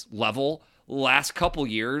Illinois' level last couple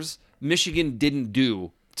years. Michigan didn't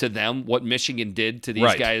do to them what Michigan did to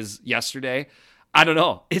these guys yesterday. I don't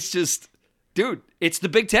know. It's just, dude, it's the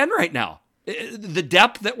Big Ten right now. The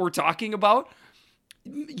depth that we're talking about,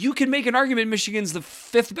 you can make an argument Michigan's the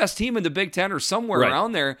 5th best team in the Big Ten or somewhere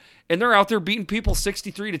around there, and they're out there beating people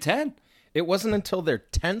 63-10. It wasn't until their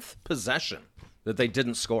 10th possession that they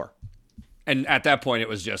didn't score. And at that point, it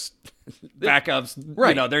was just backups.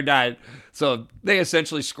 You know, they're not. So they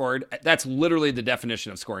essentially scored. That's literally the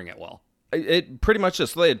definition of scoring it well. It pretty much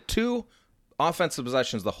is. They had 2 offensive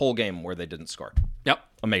possessions the whole game where they didn't score. Yep.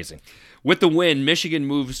 Amazing. With the win, Michigan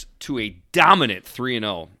moves to a dominant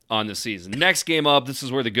 3-0 on the season. Next game up, this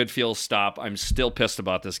is where the good feels stop. I'm still pissed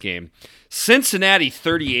about this game. Cincinnati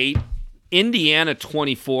 38, Indiana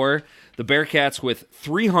 24. The Bearcats with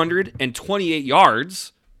 328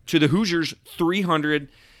 yards to the Hoosiers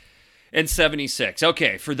 376.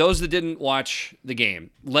 Okay, for those that didn't watch the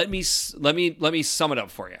game, let me sum it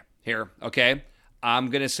up for you here, okay?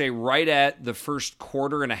 I'm going to say right at the first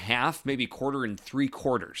quarter and a half, maybe quarter and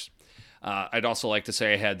 3/4. I'd also like to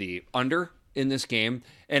say I had the under in this game,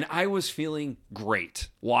 and I was feeling great.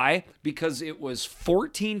 Why? Because it was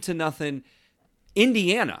 14-0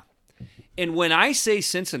 Indiana. And when I say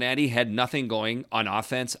Cincinnati had nothing going on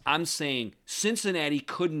offense, I'm saying Cincinnati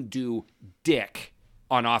couldn't do dick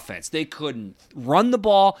on offense. They couldn't run the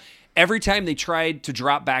ball. Every time they tried to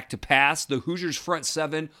drop back to pass, the Hoosiers' front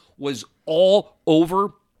 7 was all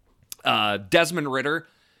over Desmond Ridder.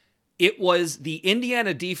 It was the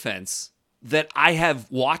Indiana defense that I have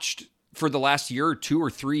watched for the last year or 2 or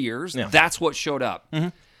 3 years. Yeah. That's what showed up. Mm-hmm.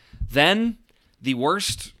 Then the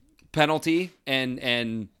worst penalty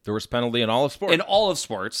and the worst penalty in all of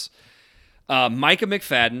sports. Micah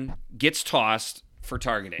McFadden gets tossed for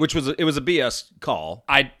targeting, which was a BS call.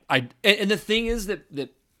 And the thing is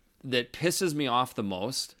that pisses me off the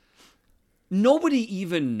most. Nobody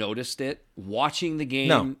even noticed it watching the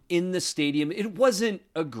game in the stadium. It wasn't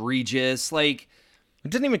egregious. Like,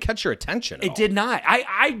 it didn't even catch your attention. It did not.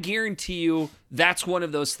 I guarantee you that's one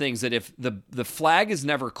of those things that if the flag is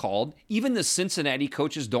never called, even the Cincinnati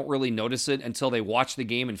coaches don't really notice it until they watch the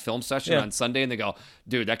game in film session on Sunday and they go,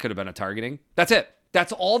 dude, that could have been a targeting. That's it.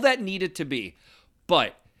 That's all that needed to be.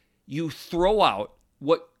 But you throw out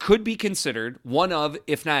what could be considered one of,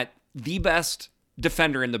 if not the best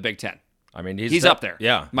defender in the Big Ten. I mean, He's up there.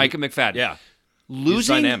 Yeah. Micah McFadden. Yeah. He's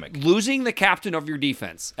dynamic. Losing the captain of your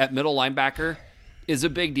defense at middle linebacker is a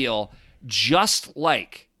big deal, just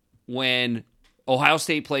like when Ohio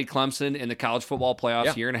State played Clemson in the college football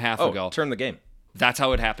playoffs a year and a half ago. Turn the game. That's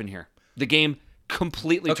how it happened here. The game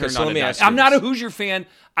completely turned so on let its me dime. ask you I'm not a this. Hoosier fan.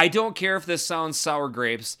 I don't care if this sounds sour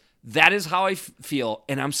grapes. That is how I feel,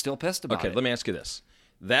 and I'm still pissed about it. Okay, let me ask you this.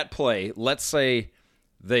 That play, let's say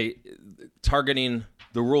they targeting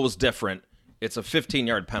the rule is different. It's a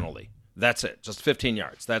 15-yard penalty. That's it. Just 15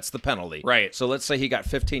 yards. That's the penalty. Right. So let's say he got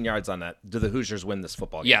 15 yards on that. Do the Hoosiers win this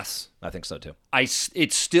football game? Yes. I think so too.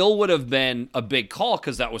 It still would have been a big call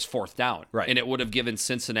because that was fourth down. Right. And it would have given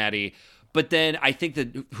Cincinnati. But then I think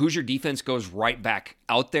the Hoosier defense goes right back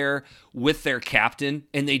out there with their captain,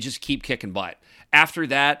 and they just keep kicking butt. After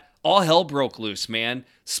that, all hell broke loose, man.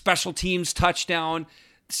 Special teams touchdown.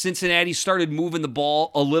 Cincinnati started moving the ball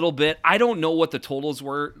a little bit. I don't know what the totals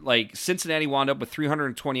were. Like, Cincinnati wound up with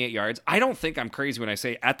 328 yards. I don't think I'm crazy when I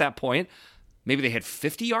say at that point, maybe they had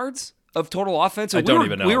 50 yards of total offense. I don't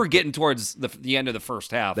even know. We were getting towards the end of the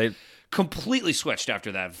first half. They completely switched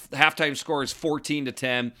after that. Halftime score is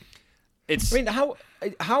 14-10. I mean,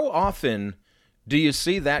 how often do you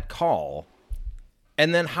see that call,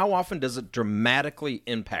 and then how often does it dramatically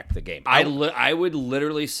impact the game? I would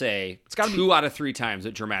literally say it's gotta be 2 out of 3 times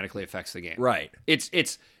it dramatically affects the game. Right.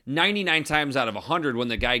 It's 99 times out of 100 when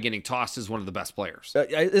the guy getting tossed is one of the best players.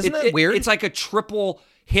 Isn't that weird? It's like a triple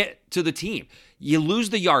hit to the team. You lose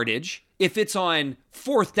the yardage. If it's on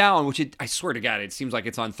fourth down, which I swear to God, it seems like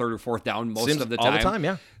it's on third or fourth down most of the time. All the time,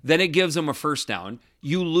 yeah. Then it gives them a first down.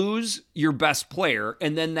 You lose your best player,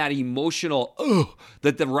 and then that emotional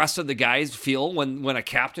that the rest of the guys feel when a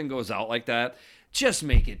captain goes out like that. Just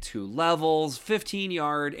make it 2 levels,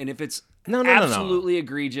 15-yard, and if it's absolutely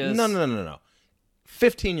egregious. No.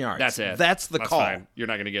 15 yards. That's it. That's the call. Fine. You're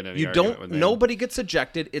not going to get any You argument with don't. me. Nobody gets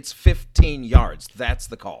ejected. It's 15 yards. That's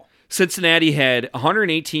the call. Cincinnati had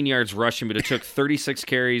 118 yards rushing, but it took 36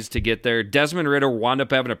 carries to get there. Desmond Ridder wound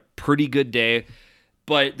up having a pretty good day,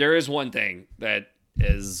 but there is one thing that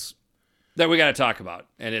we got to talk about,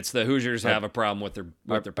 and it's the Hoosiers have a problem with their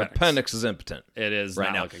Penix. Penix is impotent. It is right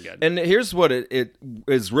not now. looking good. And here's what it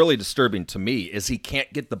is really disturbing to me is he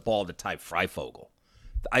can't get the ball to Ty Freifogel.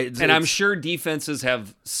 I'm sure defenses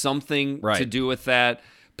have something to do with that.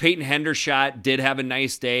 Peyton Hendershot did have a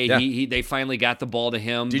nice day. Yeah. They finally got the ball to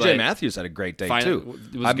him. DJ Matthews had a great day, too.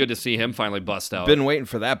 It was good to see him finally bust out. Been waiting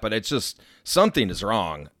for that, but it's just something is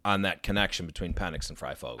wrong on that connection between Penix and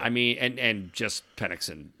Freifogel. I mean, and just Penix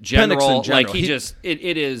in general. Like,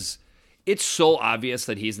 it's so obvious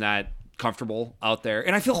that he's not comfortable out there.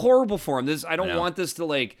 And I feel horrible for him. I don't want this to,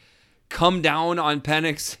 like, come down on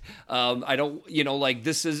Penix. I don't,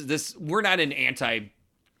 we're not an anti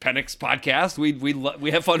Penix podcast. We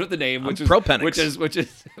have fun with the name, which is pro Penix,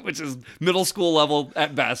 which is middle school level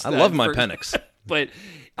at best. I love my Penix, but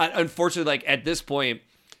unfortunately, like at this point,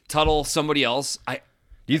 Tuttle, somebody else.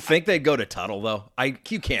 Do you think they'd go to Tuttle though?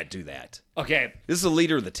 You can't do that. Okay, this is the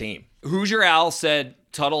leader of the team. Hoosier Al said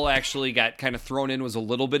Tuttle actually got kind of thrown in, was a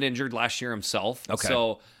little bit injured last year himself. Okay,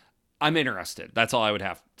 so I'm interested. That's all I would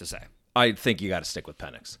have to say. I think you got to stick with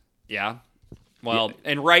Penix. Yeah. Well,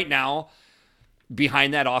 and right now,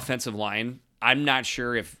 behind that offensive line, I'm not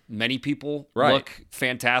sure if many people look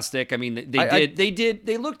fantastic. I mean, I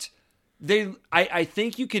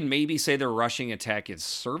think you can maybe say their rushing attack is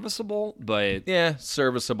serviceable, but yeah,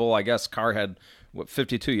 serviceable. I guess Carr had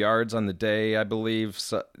 52 yards on the day, I believe,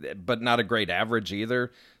 so, but not a great average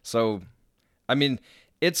either. So, I mean,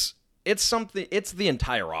 it's something. It's the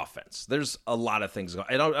entire offense. There's a lot of things going.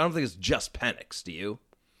 I don't think it's just Penix. Do you?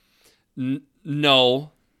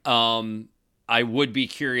 No. I would be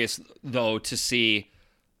curious, though, to see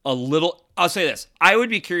a little... I'll say this. I would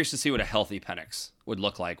be curious to see what a healthy Penix would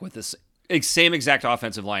look like with this same exact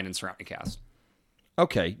offensive line and surrounding cast.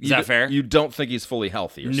 Okay. Is that fair? You don't think he's fully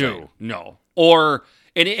healthy? No. Or...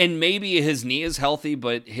 And maybe his knee is healthy,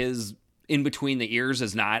 but his in between the ears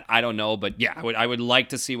is not. I don't know. But yeah, I would like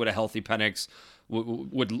to see what a healthy Penix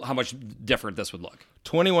would... How much different this would look.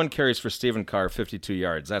 21 carries for Stephen Carr, 52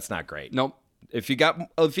 yards. That's not great. Nope. If you got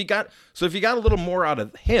a little more out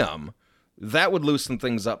of him, that would loosen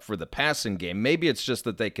things up for the passing game. Maybe it's just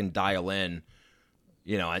that they can dial in,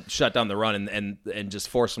 and shut down the run and just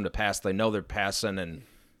force them to pass. They know they're passing.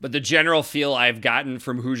 But the general feel I've gotten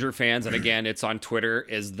from Hoosier fans, and again, it's on Twitter,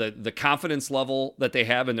 is the confidence level that they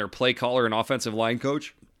have in their play caller and offensive line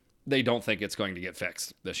coach. They don't think it's going to get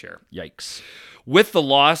fixed this year. Yikes. With the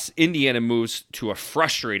loss, Indiana moves to a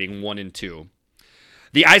frustrating 1-2.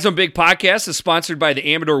 The Eyes on Big podcast is sponsored by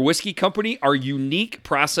the Amador Whiskey Company. Our unique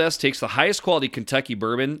process takes the highest quality Kentucky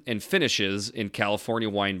bourbon and finishes in California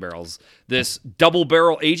wine barrels. This double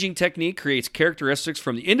barrel aging technique creates characteristics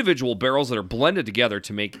from the individual barrels that are blended together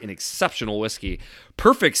to make an exceptional whiskey.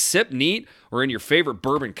 Perfect sip neat or in your favorite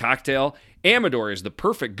bourbon cocktail. Amador is the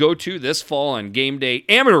perfect go-to this fall on game day.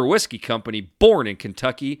 Amador Whiskey Company, born in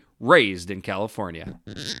Kentucky, raised in California.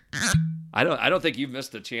 I don't think you've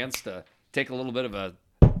missed a chance to take a little bit of a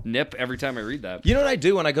nip every time I read that. You know what I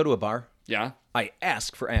do when I go to a bar? Yeah, I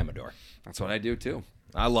ask for Amador. that's what I do too.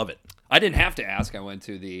 I love it. I didn't have to ask. I went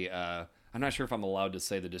to the, I'm not sure if I'm allowed to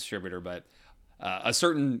say the distributor, but a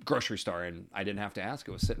certain grocery store, and I didn't have to ask.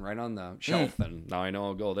 It was sitting right on the shelf, and now I know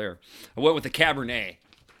I'll go there. I went with the Cabernet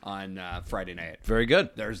on Friday night. Very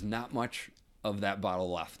good. There's not much of that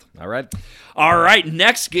bottle left. All right. All right,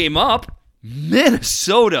 next game up,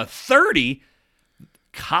 Minnesota 30,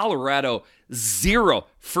 Colorado 0.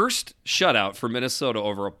 First shutout for Minnesota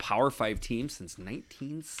over a Power 5 team since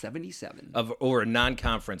 1977. Or a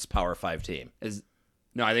non-conference Power 5 team.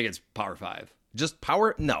 No, I think it's Power 5. Just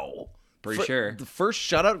Power? No. Pretty sure. The first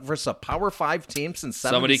shutout versus a Power 5 team since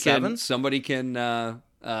 77? Somebody can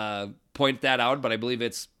point that out, but I believe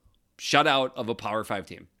it's shutout of a Power 5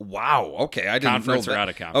 team. Wow. Okay, I didn't Conference know or that. out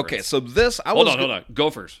of conference. Okay, so this... Hold on.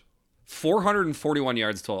 Gophers. 441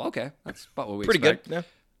 yards total. Okay, that's about what we Pretty expect. good. Yeah.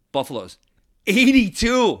 Buffalo's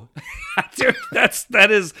 82. Dude, it's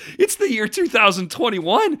the year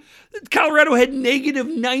 2021. Colorado had negative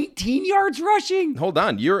 19 yards rushing. Hold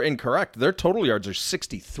on, you're incorrect. Their total yards are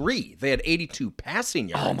 63. They had 82 passing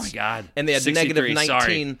yards. Oh my God. And they had 63, negative 19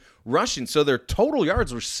 sorry. rushing. So their total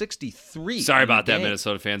yards were 63. Sorry about that, game.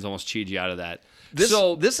 Minnesota fans. Almost cheated you out of that.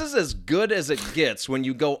 This is as good as it gets when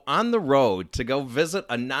you go on the road to go visit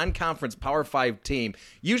a non-conference Power 5 team.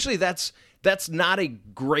 Usually that's not a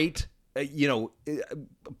great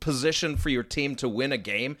position for your team to win a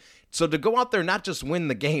game. So to go out there, not just win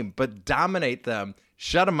the game, but dominate them,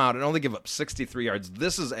 shut them out, and only give up 63 yards,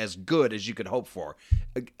 this is as good as you could hope for.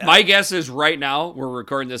 My guess is right now, we're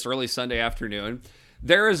recording this early Sunday afternoon,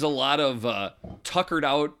 there is a lot of tuckered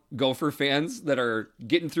out Gopher fans that are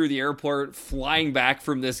getting through the airport, flying back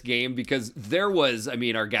from this game because there was,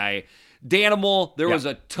 our guy Danimal, there was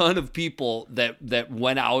a ton of people that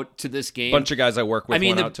went out to this game. Bunch of guys I work with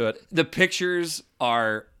went out to it. The pictures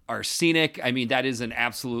are scenic. That is an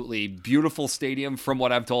absolutely beautiful stadium from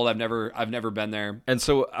what I'm told. I've never been there. And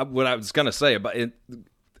so what I was going to say about it,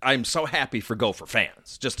 I'm so happy for Gopher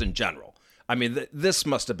fans, just in general. This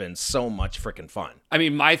must have been so much freaking fun.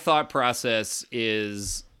 My thought process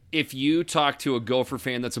is if you talk to a Gopher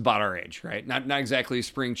fan that's about our age, right? Not exactly a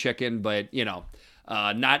spring chicken, but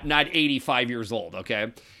not 85 years old,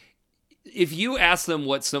 okay? If you ask them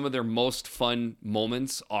what some of their most fun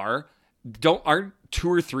moments aren't 2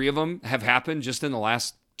 or 3 of them have happened just in the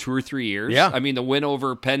last 2 or 3 years? Yeah. The win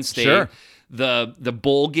over Penn State, sure. the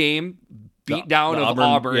bowl game, beat down of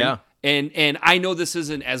Auburn. Yeah. And I know this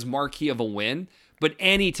isn't as marquee of a win, but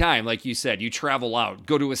anytime, like you said, you travel out,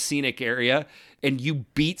 go to a scenic area, and you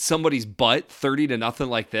beat somebody's butt 30-0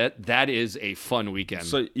 like that is a fun weekend.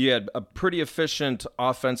 So you had a pretty efficient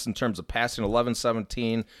offense in terms of passing,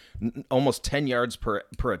 11-17, almost 10 yards per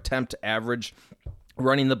attempt average.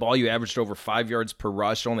 Running the ball, you averaged over 5 yards per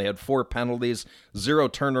rush, only had 4 penalties, 0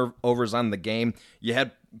 turnovers on the game. You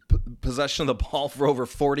had possession of the ball for over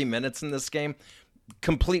 40 minutes in this game.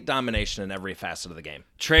 Complete domination in every facet of the game.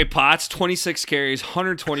 Trey Potts, 26 carries,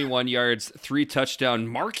 121 yards, 3 touchdowns.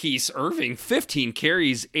 Marquise Irving, 15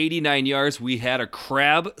 carries, 89 yards. We had a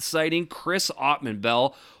crab sighting. Chris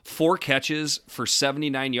Ottman-Bell, 4 catches for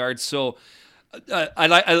 79 yards. So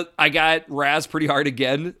I got razzed pretty hard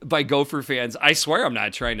again by Gopher fans. I swear I'm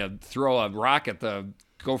not trying to throw a rock at the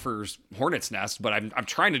Gophers' hornet's nest, but I'm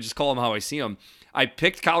trying to just call them how I see them. I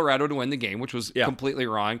picked Colorado to win the game, which was completely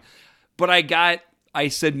wrong. But I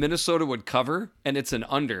said Minnesota would cover, and it's an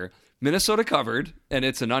under. Minnesota covered, and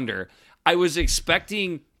it's an under. I was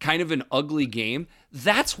expecting kind of an ugly game.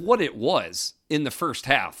 That's what it was in the first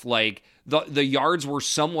half. Like, the yards were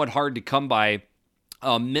somewhat hard to come by.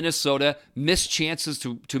 Minnesota missed chances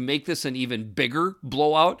to make this an even bigger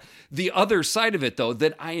blowout. The other side of it, though,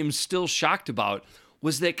 that I am still shocked about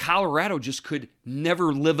was that Colorado just could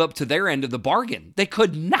never live up to their end of the bargain. They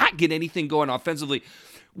could not get anything going offensively.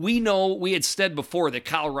 We know, we had said before that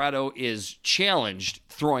Colorado is challenged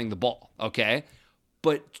throwing the ball, okay?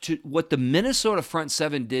 But what the Minnesota front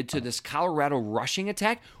seven did to this Colorado rushing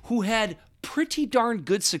attack, who had pretty darn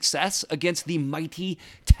good success against the mighty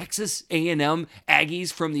Texas A&M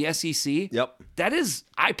Aggies from the SEC. Yep. That is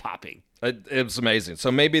eye-popping. It was amazing.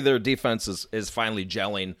 So maybe their defense is finally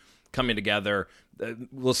gelling coming together.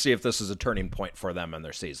 We'll see if this is a turning point for them in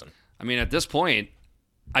their season. I mean, at this point,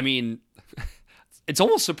 it's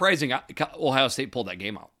almost surprising Ohio State pulled that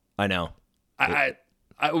game out. I know.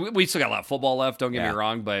 We still got a lot of football left, don't get me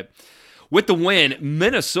wrong, but with the win,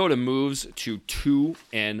 Minnesota moves to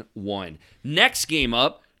 2-1. Next game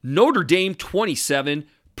up, Notre Dame 27,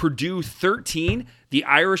 Purdue 13. The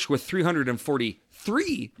Irish with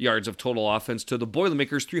 343 yards of total offense to the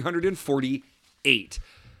Boilermakers 348.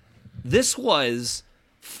 This was,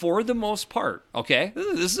 for the most part, okay,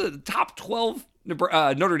 this is a top 12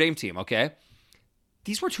 Notre Dame team, okay?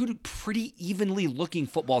 These were two pretty evenly looking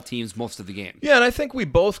football teams most of the game. Yeah, and I think we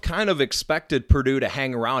both kind of expected Purdue to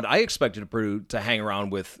hang around. I expected Purdue to hang around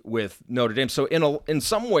with Notre Dame. So in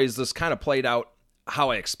some ways, this kind of played out how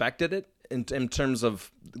I expected it in terms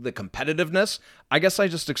of the competitiveness. I guess I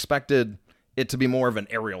just expected it to be more of an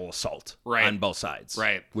aerial assault on both sides.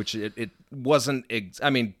 Right. Which it wasn't.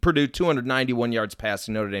 Purdue 291 yards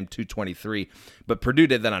passing, Notre Dame 223. But Purdue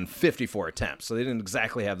did that on 54 attempts. So they didn't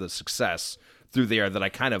exactly have the success through the air that I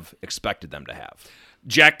kind of expected them to have.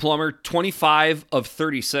 Jack Plummer, 25 of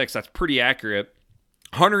 36. That's pretty accurate.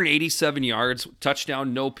 187 yards,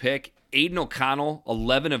 touchdown, no pick. Aiden O'Connell,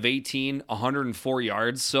 11 of 18, 104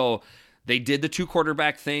 yards. So they did the two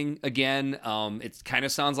quarterback thing again. It kind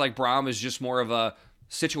of sounds like Brom is just more of a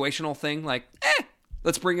situational thing. Like,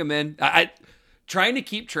 let's bring him in. Trying to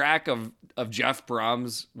keep track of Jeff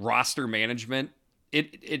Brom's roster management,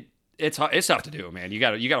 it's tough to do, man. You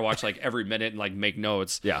got to watch like every minute and like make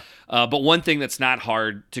notes. Yeah. But one thing that's not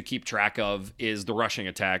hard to keep track of is the rushing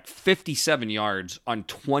attack. 57 yards on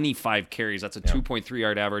 25 carries. That's a 2.3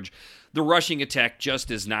 yard average. The rushing attack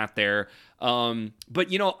just is not there. But I'm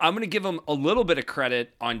going to give them a little bit of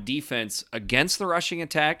credit on defense against the rushing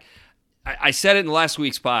attack. I said it in last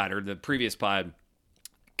week's pod or the previous pod.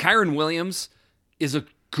 Kyron Williams is a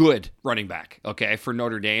good running back, okay, for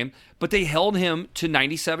Notre Dame, but they held him to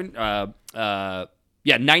 91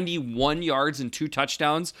 yards and 2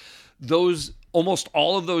 touchdowns. Almost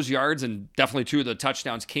all of those yards and definitely 2 of the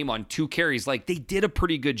touchdowns came on 2 carries. Like, they did a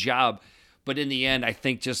pretty good job, but in the end, I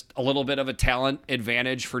think just a little bit of a talent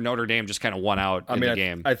advantage for Notre Dame just kind of won out in the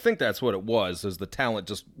game. I think that's what it was, is the talent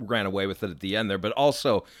just ran away with it at the end there, but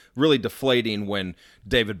also really deflating when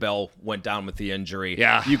David Bell went down with the injury.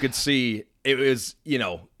 Yeah. You could see it was,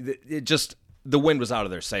 it just, the wind was out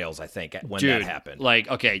of their sails, I think, when that happened. Like,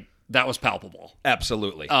 okay, that was palpable.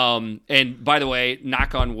 Absolutely. And by the way,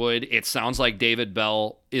 knock on wood, it sounds like David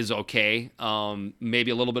Bell is okay. Maybe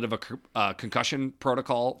a little bit of a concussion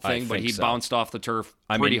protocol thing, but he bounced off the turf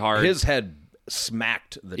pretty hard. His head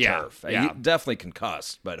smacked the turf. Yeah. He definitely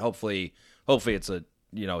concussed, but hopefully it's a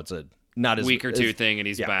not as week or two thing, and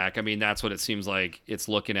he's back. I mean, that's what it seems like it's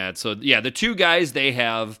looking at. So yeah, the two guys they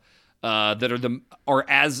have that are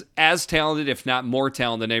as talented, if not more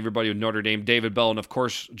talented than everybody with Notre Dame, David Bell, and of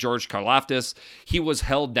course George Karlaftis. He was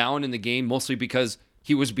held down in the game mostly because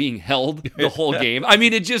he was being held the whole game. I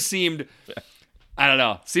mean, it just seemed, I don't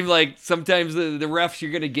know, seemed like sometimes the refs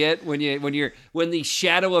you're gonna get when the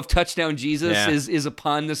shadow of touchdown Jesus is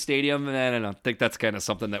upon the stadium. And I don't know, I think that's kind of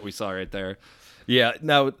something that we saw right there. Yeah.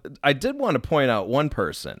 Now, I did want to point out one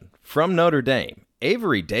person from Notre Dame.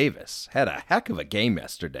 Avery Davis had a heck of a game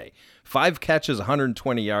yesterday. 5 catches,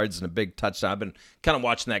 120 yards, and a big touchdown. I've been kind of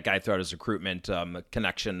watching that guy throughout his recruitment. A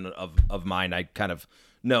connection of mine I kind of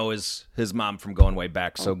know is his mom from going way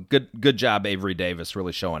back. So good job, Avery Davis,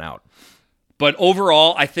 really showing out. But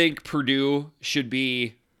overall, I think Purdue should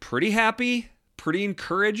be pretty happy, pretty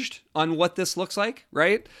encouraged on what this looks like,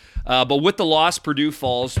 right? But with the loss, Purdue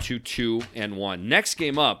falls to 2-1. Next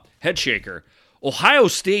game up, head shaker. Ohio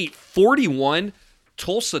State 41,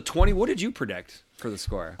 Tulsa 20. What did you predict for the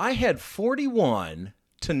score? I had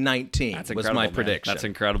 41-19. Was my prediction. That's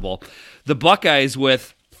incredible. The Buckeyes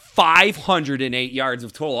with 508 yards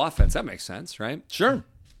of total offense. That makes sense, right? Sure.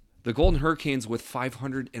 The Golden Hurricanes with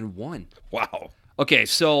 501. Wow. Okay,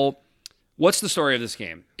 so what's the story of this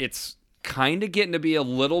game? It's kind of getting to be a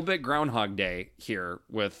little bit Groundhog Day here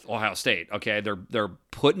with Ohio State. Okay, they're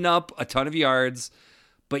putting up a ton of yards,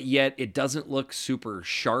 but yet it doesn't look super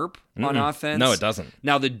sharp on offense. No, it doesn't.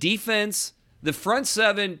 Now, the defense, the front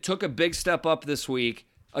seven took a big step up this week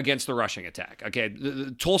against the rushing attack. Okay,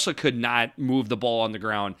 Tulsa could not move the ball on the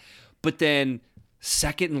ground. But then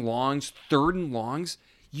 2nd and longs, 3rd and longs,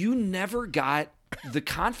 you never got the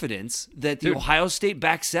confidence that the Ohio State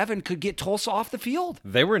back seven could get Tulsa off the field.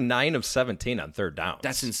 They were 9 of 17 on 3rd downs.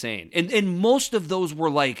 That's insane. And most of those were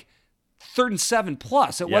like 3rd and 7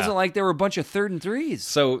 plus. It wasn't like there were a bunch of 3rd and 3s.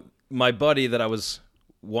 So my buddy that I was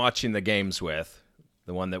watching the games with,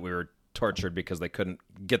 the one that we were tortured because they couldn't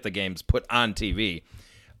get the games put on TV,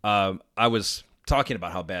 I was talking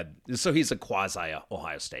about how bad. So he's a quasi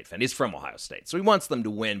Ohio State fan. He's from Ohio State, so he wants them to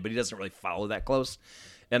win, but he doesn't really follow that close.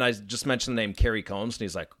 And I just mentioned the name Kerry Combs, and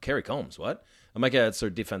he's like, "Kerry Combs, what?" I'm like, "Yeah, it's their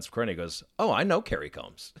defensive coordinator." He goes, "Oh, I know Kerry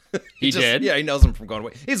Combs." He did? Yeah, he knows him from going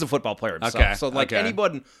away. He's a football player himself. Okay, So, like, okay.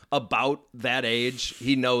 anyone about that age,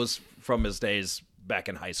 he knows from his days back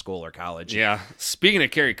in high school or college. Yeah. Speaking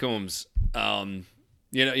of Kerry Coombs,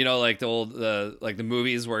 you know, like the old, like the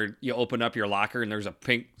movies where you open up your locker and there's a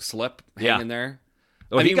pink slip hanging there.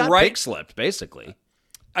 Well, I he mean, got right- pig slipped, basically.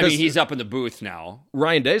 I mean, he's up in the booth now.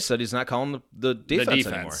 Ryan Day said he's not calling the defense, The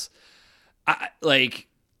defense. anymore.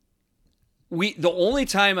 The only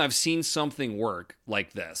time I've seen something work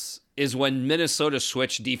like this is when Minnesota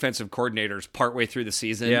switched defensive coordinators partway through the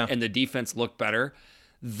season and the defense looked better.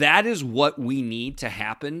 That is what we need to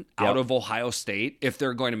happen out of Ohio State if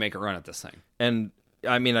they're going to make a run at this thing. And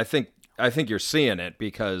I mean, I think you're seeing it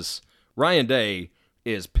because Ryan Day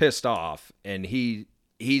is pissed off and he's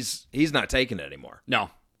not taking it anymore. No.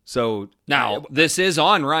 So Now, this is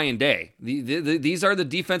on Ryan Day. These are the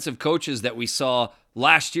defensive coaches that we saw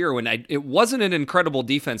last year when it wasn't an incredible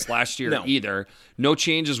defense last year either. No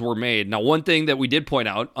changes were made. Now, one thing that we did point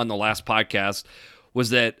out on the last podcast was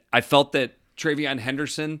that I felt that Travion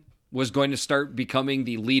Henderson was going to start becoming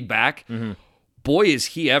the lead back. Mm-hmm. Boy, is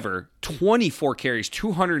he ever. 24 carries,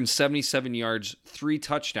 277 yards, 3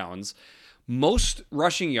 touchdowns. Most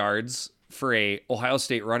rushing yards for a Ohio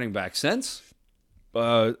State running back since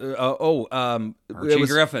Archie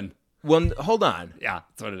Griffin. Well, hold on. Yeah,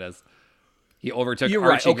 that's what it is. He overtook You're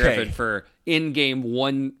Archie right, okay. Griffin for in-game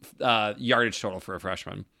 1 yardage total for a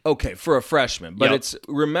freshman. Okay, for a freshman. But Yep.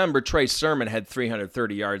 remember, Trey Sermon had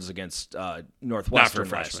 330 yards against Northwestern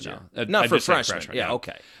last year. Not for freshmen. Yeah,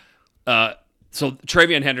 okay. So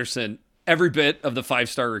Travion Henderson, every bit of the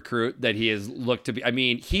 5-star recruit that he has looked to be. I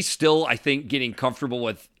mean, he's still, I think, getting comfortable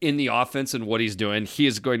with in the offense and what he's doing. He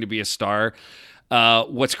is going to be a star.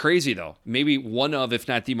 What's crazy, though, maybe one of, if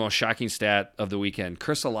not the most shocking stat of the weekend,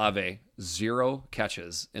 Chris Olave, 0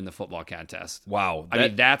 catches in the football contest. Wow. I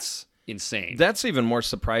mean, that's insane. That's even more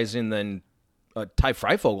surprising than Ty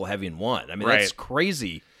Freifogel having 1. I mean, that's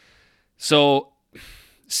crazy. So,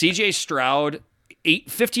 C.J. Stroud,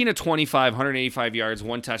 15 to 25, 185 yards,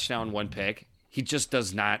 1 touchdown, 1 pick. He just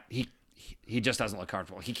does not. He just doesn't look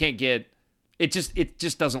comfortable. He can't get. It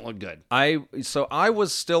just doesn't look good. I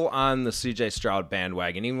was still on the C.J. Stroud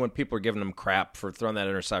bandwagon, even when people were giving him crap for throwing that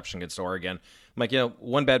interception against Oregon. I'm like,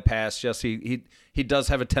 one bad pass. Yes, he does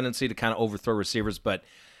have a tendency to kind of overthrow receivers, but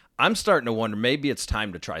I'm starting to wonder maybe it's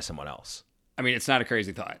time to try someone else. I mean, it's not a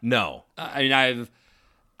crazy thought. No, I mean,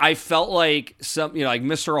 I felt like some, like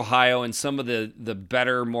Mr. Ohio and some of the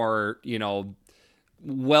better, more,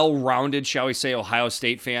 well-rounded, shall we say, Ohio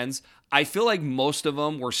State fans, I feel like most of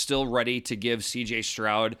them were still ready to give C.J.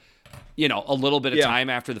 Stroud, a little bit of time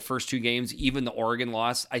after the first 2 games, even the Oregon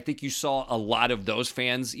loss. I think you saw a lot of those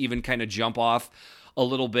fans even kind of jump off a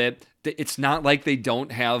little bit. It's not like they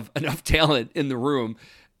don't have enough talent in the room.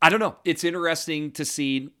 I don't know. It's interesting to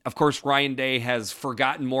see. Of course, Ryan Day has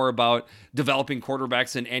forgotten more about developing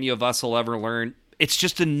quarterbacks than any of us will ever learn. It's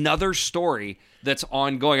just another story that's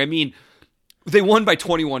ongoing. I mean, they won by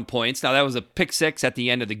 21 points. Now, that was a pick 6 at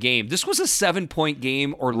the end of the game. This was a 7-point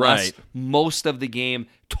game or less most of the game.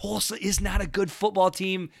 Tulsa is not a good football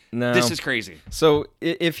team. No. This is crazy. So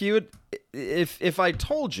if I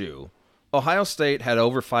told you Ohio State had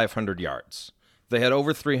over 500 yards, they had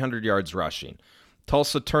over 300 yards rushing,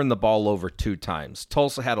 Tulsa turned the ball over 2 times.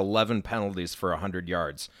 Tulsa had 11 penalties for 100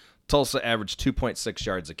 yards. Tulsa averaged 2.6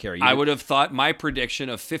 yards a carry. I would have thought my prediction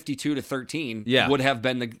of 52-13 would have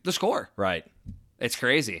been the score. Right. It's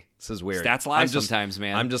crazy. This is weird. Stats lie sometimes,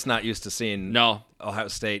 man. I'm just not used to seeing Ohio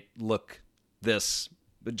State look this,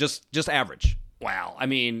 just average. Wow. I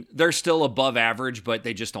mean, they're still above average, but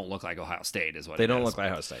they just don't look like Ohio State is what They it don't is. look like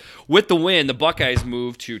Ohio State. With the win, the Buckeyes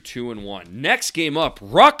move to 2-1. Next game up,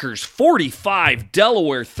 Rutgers 45,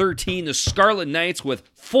 Delaware 13. The Scarlet Knights with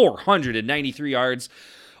 493 yards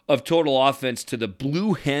of total offense to the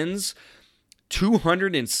Blue Hens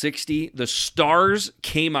 260. The Stars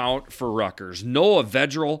came out for Rutgers. Noah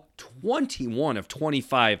Vedral, 21 of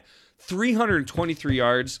 25, 323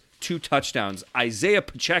 yards, 2 touchdowns. Isaiah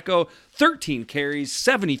Pacheco, 13 carries,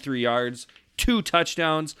 73 yards, 2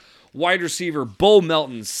 touchdowns. Wide receiver Bo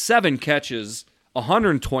Melton, 7 catches,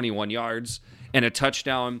 121 yards, and a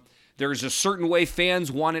touchdown. There's a certain way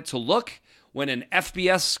fans want it to look when an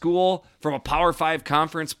FBS school from a Power 5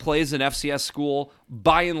 conference plays an FCS school.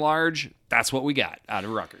 By and large, that's what we got out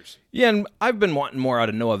of Rutgers. Yeah, and I've been wanting more out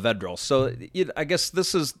of Noah Vedral. So I guess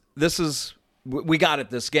this is we got it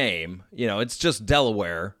this game. It's just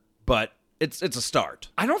Delaware, but it's a start.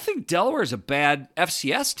 I don't think Delaware is a bad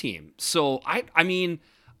FCS team. So I mean,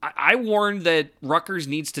 I warned that Rutgers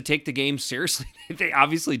needs to take the game seriously. They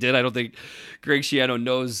obviously did. I don't think Greg Schiano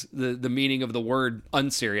knows the meaning of the word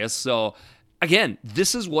unserious. So again,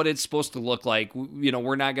 this is what it's supposed to look like. You know,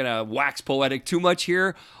 we're not going to wax poetic too much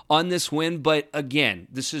here on this win, but again,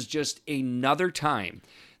 this is just another time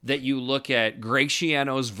that you look at Greg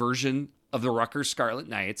Schiano's version of the Rutgers Scarlet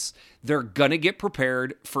Knights. They're going to get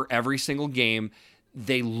prepared for every single game.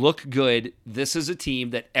 They look good. This is a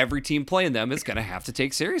team that every team playing them is going to have to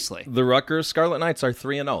take seriously. The Rutgers Scarlet Knights are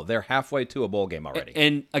 3-0. They're halfway to a bowl game already.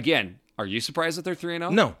 And again, are you surprised that they're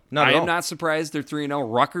 3-0? No, not at I all. am not surprised they're 3-0.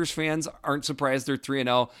 Rutgers fans aren't surprised they're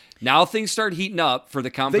 3-0. Now things start heating up for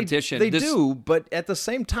the competition. They do, but at the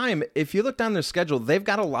same time, if you look down their schedule, they've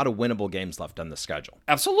got a lot of winnable games left on the schedule.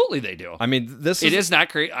 Absolutely they do. I mean, It is not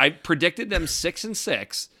great. I predicted them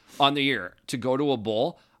 6-6 on the year to go to a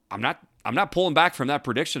bowl. I'm not pulling back from that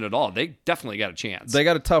prediction at all. They definitely got a chance. They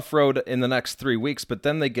got a tough road in the next 3 weeks, but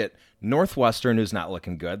then they get Northwestern, who's not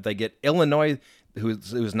looking good. They get Illinois,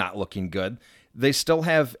 who's not looking good. They still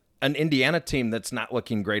have an Indiana team that's not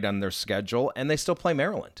looking great on their schedule, and they still play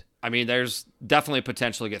Maryland. I mean, there's definitely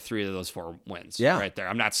potential to get 3 of those 4 wins right there.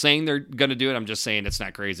 I'm not saying they're going to do it. I'm just saying it's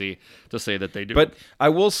not crazy to say that they do. But I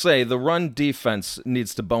will say the run defense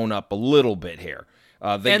needs to bone up a little bit here.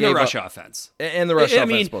 And the rush offense. And the rush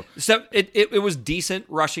offense. So it was decent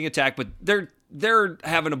rushing attack, but they're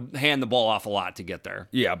having to hand the ball off a lot to get there.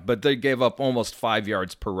 Yeah, but they gave up almost 5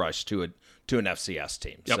 yards per rush to an FCS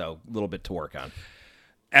team. Yep. So a little bit to work on.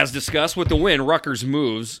 As discussed with the win, Rutgers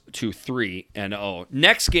moves to 3-0.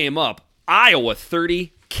 Next game up, Iowa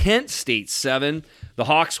 30, Kent State 7. The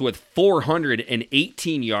Hawks with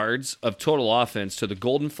 418 yards of total offense to the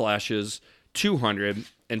Golden Flashes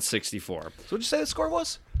 264. So what'd you say the score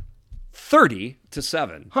was?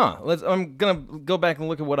 30-7. I'm going to go back and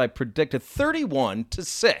look at what I predicted.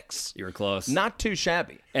 31-6. You were close. Not too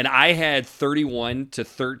shabby. And I had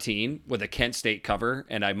 31-13 with a Kent State cover,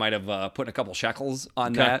 and I might have put a couple shekels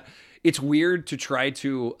on that. It's weird to try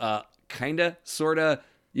to sort of,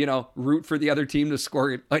 root for the other team to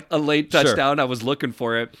score like a late touchdown. Sure. I was looking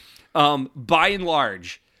for it. By and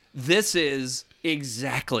large, this is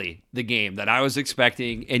exactly the game that I was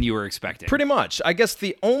expecting and you were expecting. Pretty much. I guess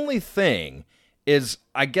the only thing is,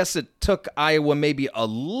 it took Iowa maybe a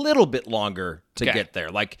little bit longer to get there.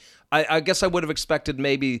 Like, I guess I would have expected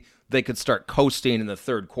maybe they could start coasting in the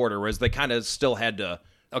third quarter, whereas they kind of still had to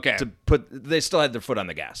they still had their foot on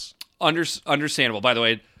the gas. Understandable. By the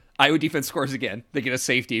way, Iowa defense scores again. They get a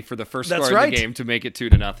safety for the first That's score right. of the game to make it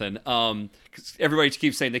 2-0. 'Cause everybody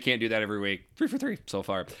keeps saying they can't do that every week. 3 for 3 so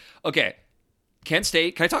far. Okay. Kent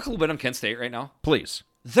State. Can I talk a little bit on Kent State right now? Please.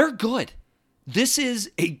 They're good. This is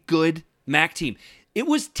a good MAC team. It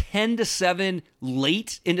was 10-7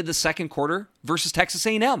 late into the second quarter versus Texas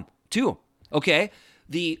A&M too. Okay.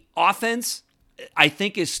 The offense, I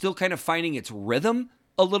think, is still kind of finding its rhythm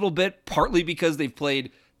a little bit, partly because they've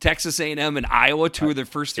played Texas A&M and Iowa 2 of their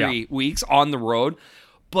first 3 weeks on the road.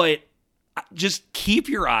 But just keep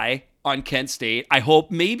your eye on Kent State. I hope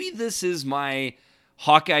maybe this is my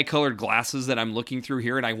Hawkeye-colored glasses that I'm looking through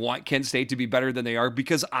here, and I want Kent State to be better than they are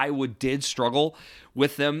because Iowa did struggle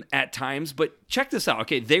with them at times. But check this out.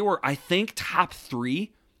 Okay, they were, I think, top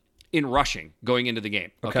 3 in rushing going into the game.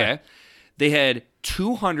 Okay. They had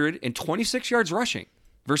 226 yards rushing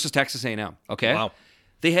versus Texas A&M. Okay. Wow.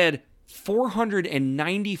 They had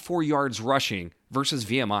 494 yards rushing versus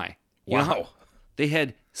VMI. Wow. They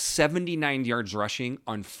had 79 yards rushing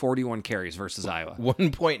on 41 carries versus Iowa.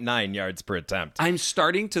 1.9 yards per attempt. I'm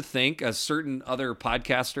starting to think a certain other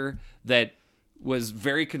podcaster that was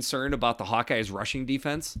very concerned about the Hawkeyes rushing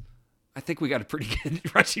defense. I think we got a pretty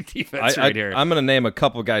good rushing defense here. I'm going to name a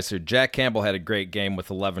couple guys here. Jack Campbell had a great game with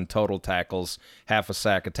 11 total tackles, half a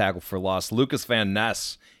sack, a tackle for loss. Lucas Van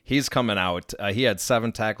Ness, he's coming out. He had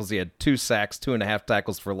 7 tackles. He had 2 sacks, 2.5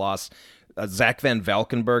 tackles for loss. Zach Van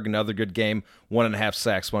Valkenburg, another good game, 1.5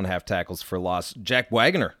 sacks, 1.5 tackles for loss. Jack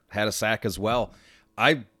Wagner had a sack as well.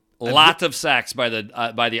 Lots of sacks by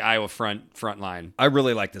the Iowa front line. I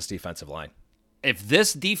really like this defensive line. If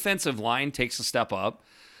this defensive line takes a step up,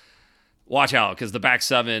 watch out, because the back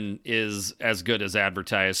 7 is as good as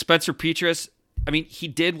advertised. Spencer Petras, I mean, he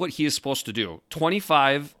did what he is supposed to do.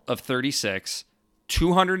 25 of 36,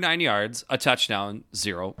 209 yards, a touchdown,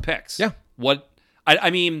 0 picks. Yeah. I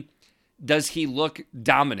mean, does he look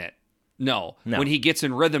dominant? No. When he gets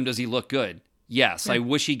in rhythm, does he look good? Yes. Yeah. I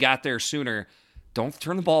wish he got there sooner. Don't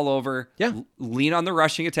turn the ball over. Yeah. Lean on the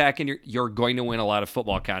rushing attack, and you're going to win a lot of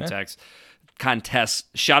football contacts. contests.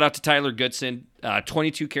 Shout out to Tyler Goodson,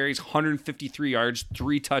 22 carries, 153 yards,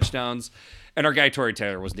 3 touchdowns, and our guy Tory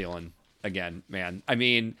Taylor was dealing again, man. I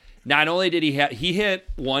mean, not only did he hit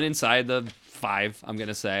one inside the 5, I'm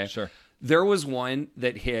gonna say. Sure. There was one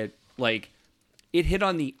that hit it hit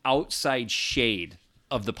on the outside shade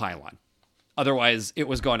of the pylon. Otherwise, it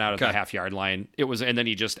was going out at the half-yard line. And then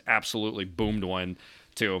he just absolutely boomed one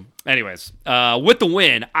too. Anyways, with the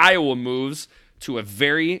win, Iowa moves to a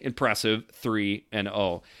very impressive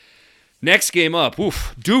 3-0. Next game up,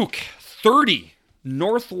 Duke 30,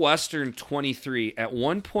 Northwestern 23. At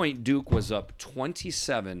one point, Duke was up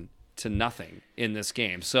 27-0 in this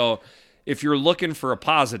game. So if you're looking for a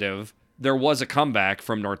positive, there was a comeback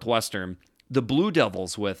from Northwestern. The Blue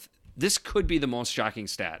Devils this could be the most shocking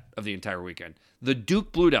stat of the entire weekend. The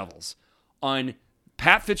Duke Blue Devils on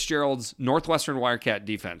Pat Fitzgerald's Northwestern Wildcat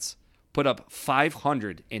defense put up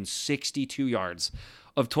 562 yards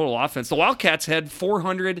of total offense. The Wildcats had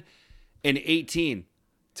 418.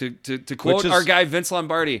 To quote our guy Vince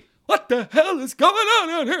Lombardi, what the hell is going on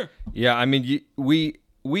out here? Yeah, I mean, we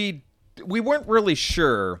weren't really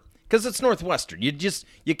sure because it's Northwestern.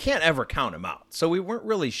 You can't ever count them out. So we weren't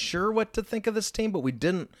really sure what to think of this team, but we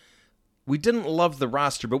didn't love the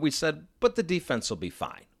roster. But we said, but the defense will be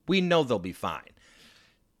fine. We know they'll be fine.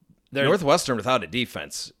 Northwestern without a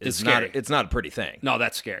defense is not a pretty thing. No,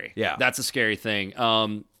 that's scary. Yeah. That's a scary thing.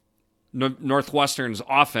 Northwestern's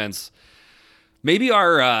offense, maybe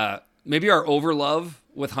our overlove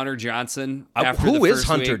with Hunter Johnson. Who is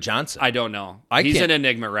Hunter Johnson? I don't know. He's an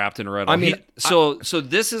enigma wrapped in a riddle. I mean, so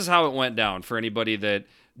this is how it went down for anybody that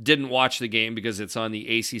didn't watch the game because it's on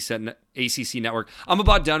the ACC network. I'm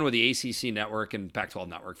about done with the ACC network and Pac-12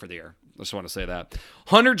 network for the year. I just want to say that.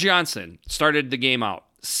 Hunter Johnson started the game out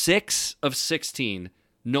 6 of 16,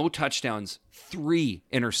 no touchdowns, 3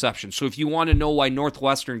 interceptions. So if you want to know why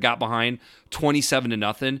Northwestern got behind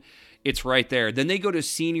 27-0, it's right there. Then they go to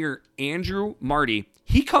senior Andrew Marty.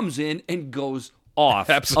 He comes in and goes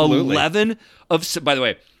off. Absolutely. 11 of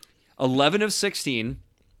 16,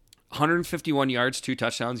 151 yards, 2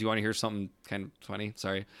 touchdowns. You want to hear something kind of funny?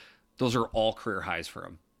 Sorry. Those are all career highs for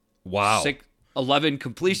him. Wow. 11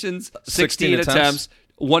 completions, 16 attempts,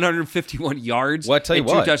 151 yards, well, I tell you and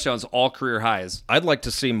 2 what, touchdowns, all career highs. I'd like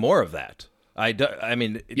to see more of that.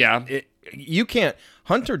 You can't.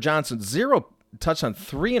 Hunter Johnson, 0 touchdown,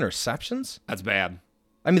 3 interceptions. That's bad.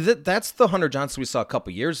 I mean, that's the Hunter Johnson we saw a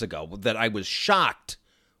couple years ago that I was shocked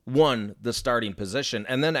won the starting position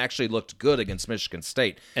and then actually looked good against Michigan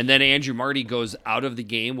State. And then Andrew Marty goes out of the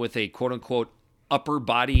game with a quote-unquote upper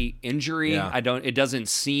body injury. Yeah. It doesn't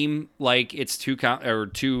seem like it's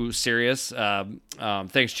too serious.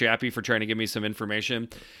 Thanks, Chappie, for trying to give me some information.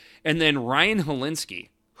 And then Ryan Helinski,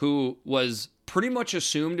 who was pretty much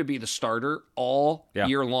assumed to be the starter all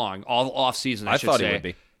year long, all off season. I thought he would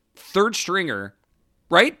be third stringer,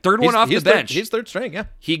 right? Third off the bench. He's third string. Yeah,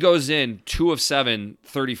 he goes in 2 of 7,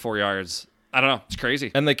 34 yards. I don't know. It's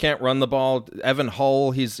crazy. And they can't run the ball. Evan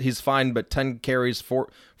Hull, he's fine, but 10 carries,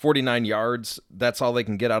 49 yards. That's all they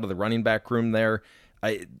can get out of the running back room there.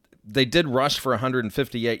 They did rush for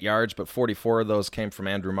 158 yards, but 44 of those came from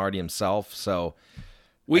Andrew Marty himself. So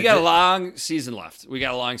we got a long season left.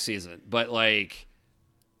 But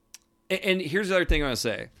and here's the other thing I want to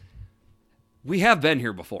say. We have been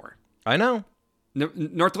here before. I know.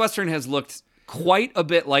 Northwestern has looked quite a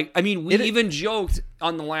bit like, I mean, we even joked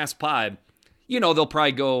on the last pod, they'll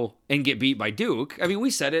probably go and get beat by Duke. I mean, we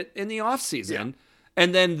said it in the offseason. Yeah.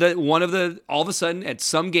 And then all of a sudden, at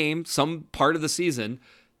some game, some part of the season,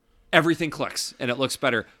 everything clicks and it looks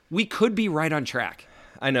better. We could be right on track.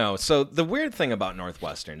 I know. So the weird thing about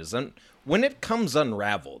Northwestern is when it comes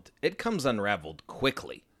unraveled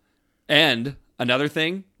quickly. And another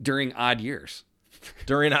thing, during odd years.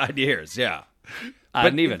 Yeah.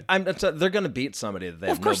 But even they're going to beat somebody that they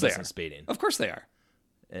have no business beating. Of course they are.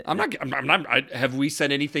 I'm not. Have we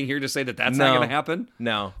said anything here to say that that's not going to happen?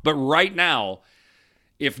 No. But right now,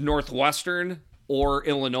 if Northwestern or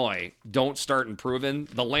Illinois don't start improving,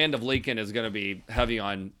 the land of Lincoln is going to be heavy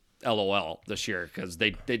on LOL this year because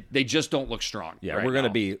they just don't look strong. Yeah, we're going to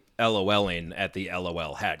be LOLing at the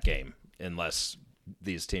LOL hat game unless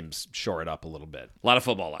these teams shore it up a little bit. A lot of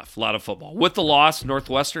football left. With the loss,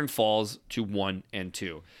 Northwestern falls to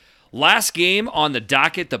 1-2. Last game on the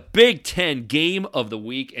docket, the Big Ten game of the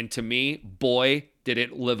week. And to me, boy, did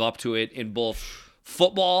it live up to it in both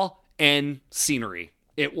football and scenery.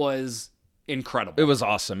 It was incredible. It was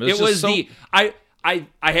awesome. I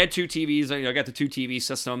had 2 TVs. I got the 2 TV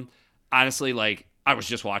system. Honestly, I was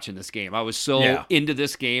just watching this game. I was so into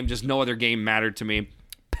this game. Just no other game mattered to me.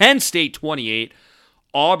 Penn State 28.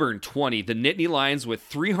 Auburn 20. The Nittany Lions with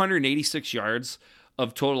 386 yards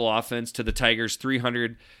of total offense to the Tigers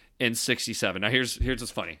 367. Now here's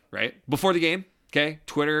what's funny, right? Before the game, okay,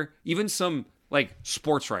 Twitter, even some like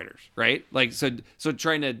sports writers, right? Like so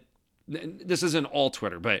trying to, this isn't all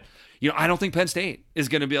Twitter, but I don't think Penn State is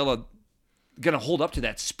going to be able to hold up to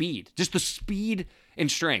that speed, just the speed and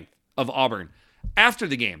strength of Auburn after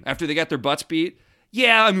the game, after they got their butts beat.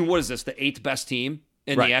 Yeah, I mean, what is this? The 8th best team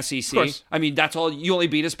in the SEC? I mean, that's all. You only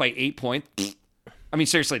beat us by 8 points. I mean,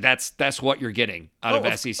 seriously, that's what you're getting out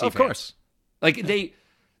of SEC fans. Of course. Like they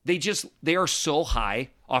are so high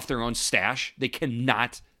off their own stash. They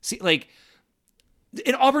cannot see, like,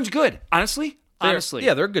 and Auburn's good. Honestly.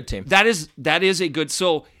 Yeah, they're a good team. That is a good.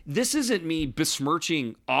 So this isn't me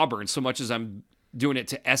besmirching Auburn so much as I'm doing it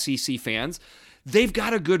to SEC fans. They've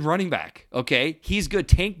got a good running back. Okay, he's good.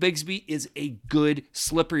 Tank Bigsby is a good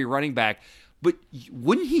slippery running back. But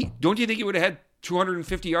wouldn't he? Don't you think he would have had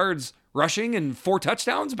 250 yards rushing and 4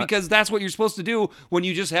 touchdowns? Because that's what you're supposed to do when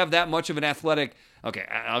you just have that much of an athletic. Okay,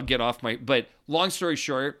 I'll get off my. But long story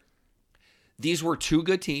short, these were 2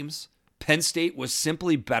 good teams. Penn State was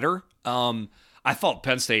simply better. I felt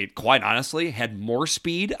Penn State, quite honestly, had more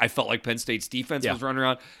speed. I felt like Penn State's defense was running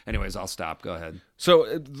around. Anyways, I'll stop. Go ahead.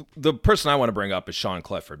 So the person I want to bring up is Sean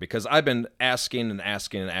Clifford, because I've been asking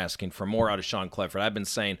for more out of Sean Clifford. I've been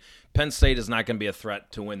saying Penn State is not going to be a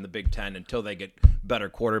threat to win the Big Ten until they get better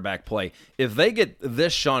quarterback play. If they get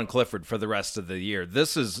this Sean Clifford for the rest of the year,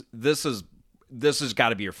 this has got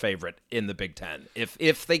to be your favorite in the Big Ten.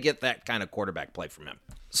 If they get that kind of quarterback play from him.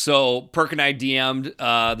 So Perk and I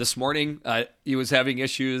DM'd this morning. He was having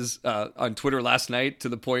issues on Twitter last night to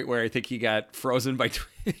the point where I think he got frozen by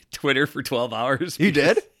Twitter for 12 hours. You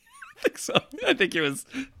did? I think so. I think he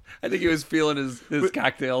was feeling his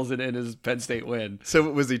cocktails in his Penn State win. So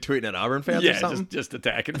was he tweeting at Auburn fans or something? just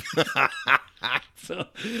attacking. So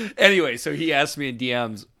anyway, so he asked me in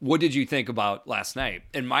DMs, what did you think about last night?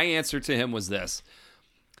 And my answer to him was this.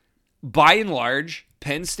 By and large,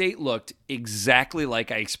 Penn State looked exactly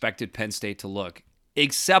like I expected Penn State to look,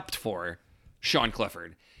 except for Sean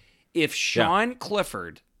Clifford. If Sean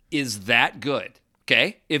Clifford is that good,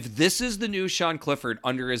 okay, if this is the new Sean Clifford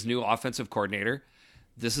under his new offensive coordinator,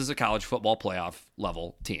 this is a college football playoff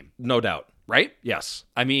level team. No doubt. Right? Yes.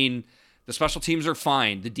 I mean, the special teams are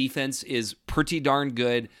fine. The defense is pretty darn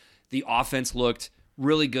good. The offense looked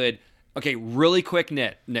really good. Okay, really quick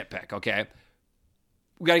nitpick, okay?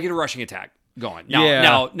 We got to get a rushing attack going.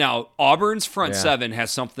 Now Auburn's front 7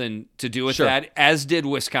 has something to do with that, as did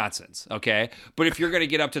Wisconsin's, okay? But if you're going to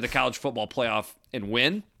get up to the college football playoff and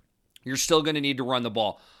win, you're still going to need to run the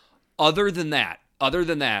ball. Other than that,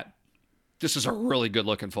 this is a really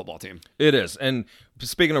good-looking football team. It is. And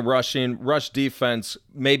speaking of rush defense,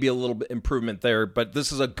 maybe a little bit improvement there, but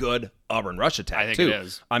this is a good Auburn rush attack, I think too. it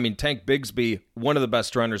is. I mean, Tank Bigsby, one of the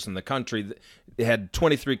best runners in the country, had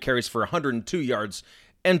 23 carries for 102 yards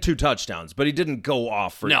and 2 touchdowns, but he didn't go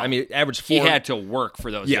off. I mean, averaged 4. He had to work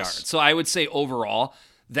for those yards. So I would say overall,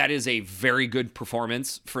 that is a very good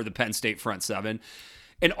performance for the Penn State front 7.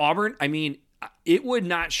 And Auburn, I mean, it would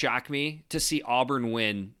not shock me to see Auburn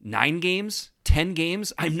win 9 games, 10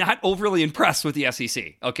 games. I'm not overly impressed with the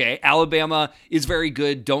SEC, okay? Alabama is very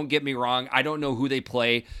good, don't get me wrong. I don't know who they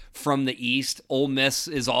play from the East. Ole Miss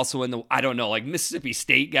is also in the, I don't know, like Mississippi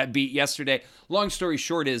State got beat yesterday. Long story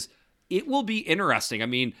short is, it will be interesting. I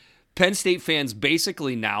mean, Penn State fans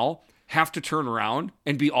basically now have to turn around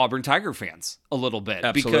and be Auburn Tiger fans a little bit.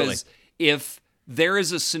 Absolutely. Because if there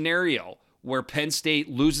is a scenario where Penn State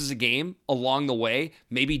loses a game along the way,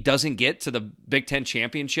 maybe doesn't get to the Big Ten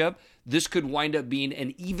championship, this could wind up being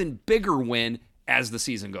an even bigger win as the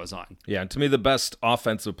season goes on. Yeah, and to me, the best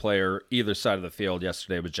offensive player either side of the field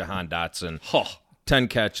yesterday was Jahan Dotson. 10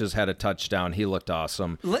 catches, had a touchdown. He looked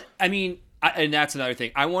awesome. I mean, and that's another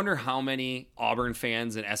thing. I wonder how many Auburn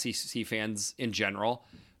fans and SEC fans in general,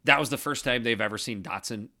 that was the first time they've ever seen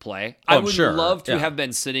Dotson play. I would love to have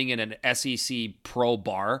been sitting in an SEC pro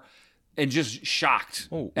bar and just shocked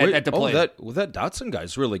at the play. That Dotson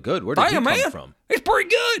guy's really good. Where did he come from? He's pretty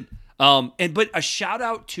good. But a shout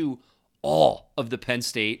out to all of the Penn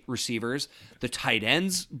State receivers. The tight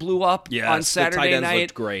ends blew up on Saturday the tight ends night.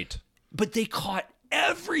 Looked great. But they caught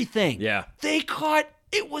everything. Yeah.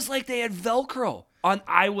 It was like they had Velcro on.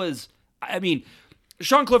 I mean,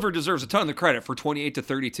 Sean Clifford deserves a ton of the credit for 28 to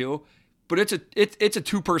 32, but it's a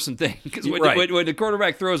 2-person thing, because when the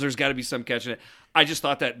quarterback throws, there's got to be some catching it. I just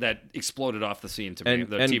thought that exploded off the scene to me,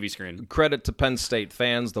 the TV screen. Credit to Penn State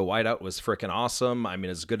fans. The whiteout was freaking awesome. I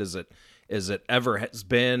mean, as good as it ever has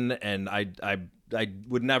been. And I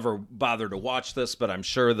would never bother to watch this, but I'm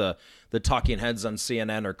sure the talking heads on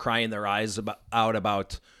CNN are crying their eyes out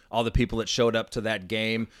about all the people that showed up to that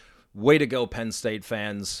game. Way to go, Penn State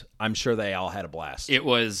fans. I'm sure they all had a blast. It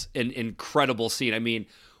was an incredible scene. I mean,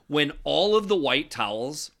 when all of the white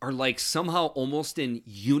towels are like somehow almost in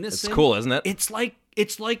unison. It's cool, isn't it? It's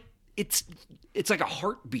like a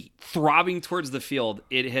heartbeat throbbing towards the field.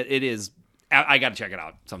 It is. I got to check it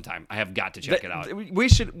out sometime. I have got to check it out.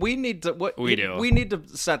 We need to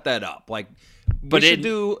set that up. Like,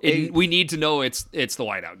 we need to know it's the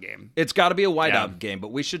whiteout game. It's got to be a whiteout game,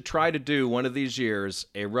 but we should try to do one of these years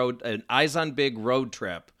an Eyes on Big road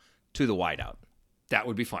trip to the whiteout. That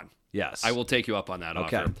would be fun. Yes. I will take you up on that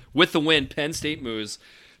offer. With the win, Penn State moves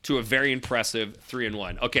to a very impressive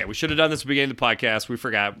 3-1. Okay, we should have done this at the beginning of the podcast. We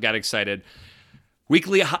forgot, got excited.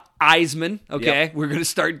 Weekly Eisman, okay? Yep. We're going to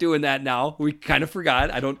start doing that now. We kind of forgot.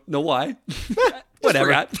 I don't know why. Whatever.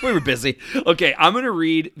 Forgot. We were busy. Okay, I'm going to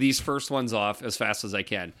read these first ones off as fast as I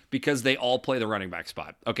can because they all play the running back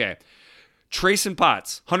spot. Okay. Trayson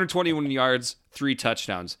Potts, 121 yards, 3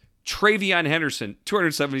 touchdowns. Travion Henderson,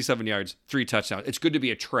 277 yards, 3 touchdowns. It's good to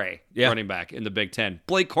be a Trey running back in the Big Ten.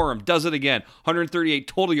 Blake Corum does it again, 138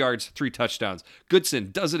 total yards, 3 touchdowns.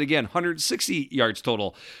 Goodson does it again, 160 yards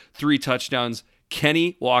total, 3 touchdowns.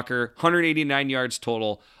 Kenny Walker, 189 yards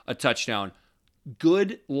total, a touchdown.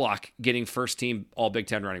 Good luck getting first team all Big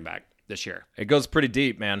Ten running back this year. It goes pretty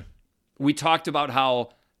deep, man. We talked about how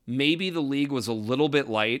maybe the league was a little bit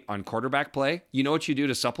light on quarterback play. You know what you do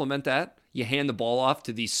to supplement that? You hand the ball off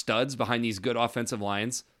to these studs behind these good offensive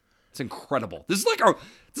lines. It's incredible. This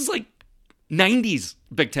is like 90s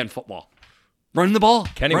Big Ten football. Running the ball.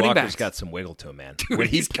 Kenny Walker's backs. Got some wiggle to him, man. Dude, when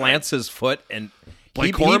he plants his foot and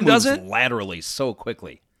Blake he Corum moves doesn't laterally so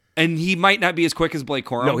quickly. And he might not be as quick as Blake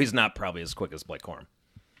Corum. No, he's not probably as quick as Blake Corum.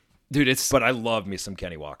 Dude, but I love me some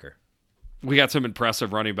Kenny Walker. We got some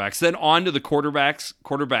impressive running backs. Then on to the quarterbacks.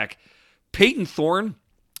 Quarterback Peyton Thorne,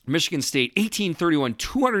 Michigan State, 1831,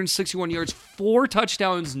 261 yards, 4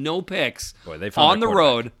 touchdowns, no picks. Boy, they found on the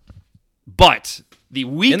road. But the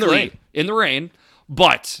weekly in the rain.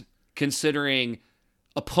 But considering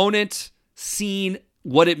opponent, scene,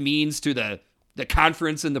 what it means to the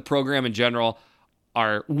conference and the program in general,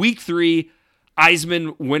 our week 3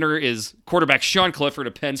 Eisman winner is quarterback Sean Clifford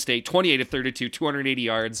of Penn State, 28-32, 280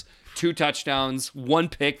 yards, 2 touchdowns, 1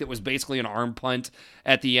 pick that was basically an arm punt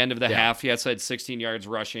at the end of the half. He had 16 yards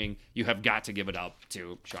rushing. You have got to give it up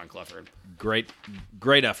to Sean Clifford. Great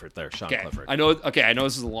effort there, Sean Clifford. I know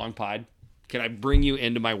this is a long pod. Can I bring you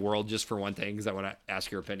into my world just for one thing? Because I want to ask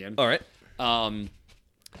your opinion. All right.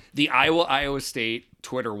 The Iowa State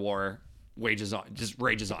Twitter war rages on.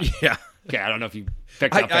 Yeah. Okay, I don't know if you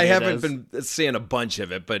picked up I haven't been seeing a bunch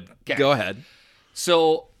of it, but go ahead.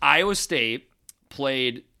 So Iowa State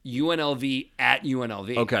played UNLV at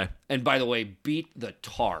UNLV. Okay. And by the way, beat the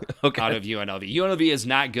tar out of UNLV. UNLV is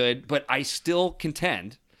not good, but I still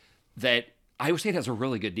contend that Iowa State has a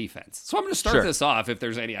really good defense. So I'm going to start this off, if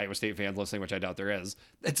there's any Iowa State fans listening, which I doubt there is.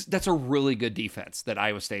 That's a really good defense that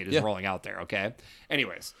Iowa State is rolling out there, okay?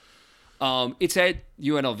 Anyways, it's at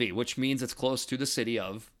UNLV, which means it's close to the city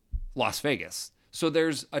of Las Vegas. So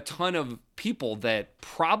there's a ton of people that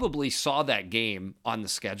probably saw that game on the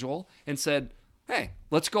schedule and said, hey,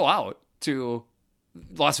 let's go out to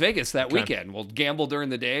Las Vegas that weekend. We'll gamble during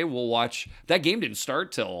the day. We'll watch. That game didn't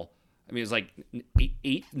start till, it was like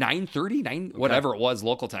 9:30, whatever it was,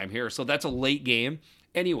 local time here. So that's a late game.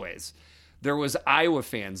 Anyways, there was Iowa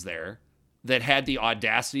fans there that had the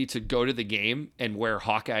audacity to go to the game and wear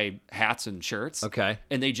Hawkeye hats and shirts. Okay.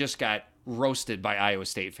 And they just got roasted by Iowa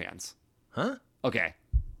State fans. Huh? Okay.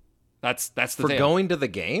 That's the thing. For going to the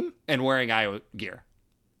game? And wearing Iowa gear.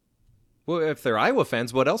 Well, if they're Iowa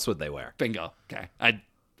fans, what else would they wear? Bingo. Okay.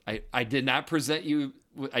 I did not present you.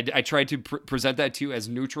 I tried to present that to you as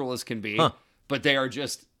neutral as can be, but they are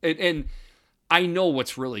just, and I know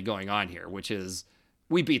what's really going on here, which is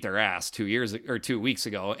we beat their ass 2 weeks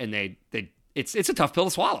ago, and it's a tough pill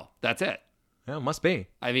to swallow. That's it. Yeah, it must be.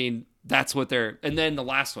 I mean, that's what they're, and then the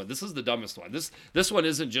last one, this is the dumbest one. This one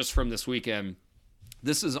isn't just from this weekend.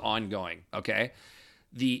 This is ongoing. Okay.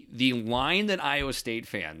 The line that Iowa State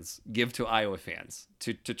fans give to Iowa fans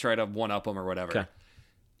to try to one up them or whatever. Okay.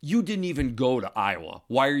 You didn't even go to Iowa.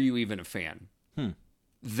 Why are you even a fan?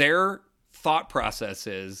 Their thought process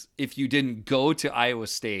is if you didn't go to Iowa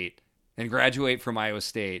State and graduate from Iowa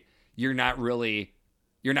State, you're not really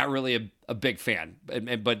a big fan.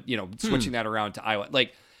 But you know, switching that around to Iowa,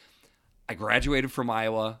 like I graduated from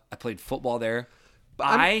Iowa. I played football there.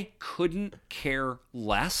 I couldn't care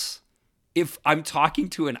less if I'm talking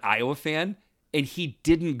to an Iowa fan and he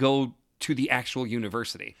didn't go to the actual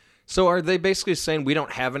university. So are they basically saying we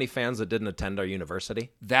don't have any fans that didn't attend our university?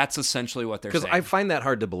 That's essentially what they're saying. Because I find that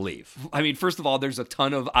hard to believe. I mean, first of all, there's a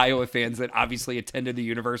ton of Iowa fans that obviously attended the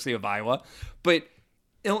University of Iowa, but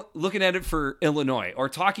looking at it for Illinois or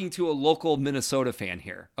talking to a local Minnesota fan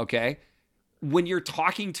here, okay? When you're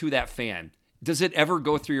talking to that fan, does it ever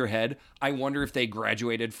go through your head, I wonder if they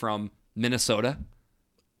graduated from Minnesota?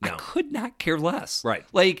 No. I could not care less. Right.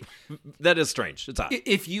 Like, that is strange. It's odd.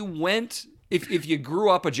 if you went, if you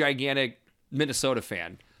grew up a gigantic Minnesota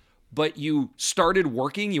fan, but you started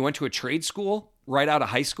working, you went to a trade school right out of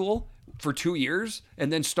high school for 2 years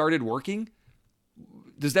and then started working,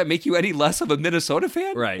 does that make you any less of a Minnesota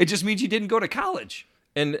fan? Right. It just means you didn't go to college.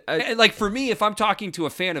 And like for me, if I'm talking to a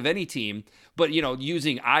fan of any team, but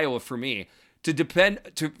using Iowa for me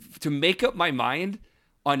to make up my mind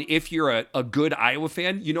on if you're a good Iowa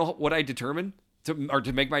fan, you know what I determine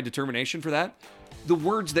to make my determination for that? The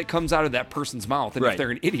words that comes out of that person's mouth, and if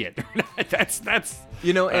they're an idiot or not. That's and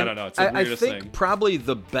I don't know. It's the weirdest I think thing. probably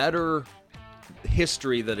the better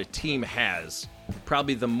history that a team has,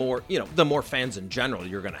 probably the more fans in general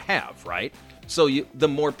you're going to have, right? So the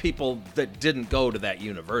more people that didn't go to that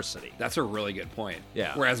university. That's a really good point.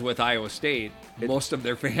 Yeah. Whereas with Iowa State, most of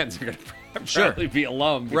their fans are going to Sure. probably be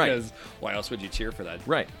alum Right. because why else would you cheer for that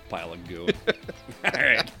Right. pile of goo? All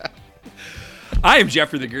right. I am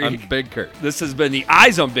Jeffrey the Greek. I'm Big Kurt. This has been the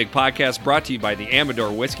Eyes on Big podcast brought to you by the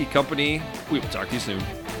Amador Whiskey Company. We will talk to you soon.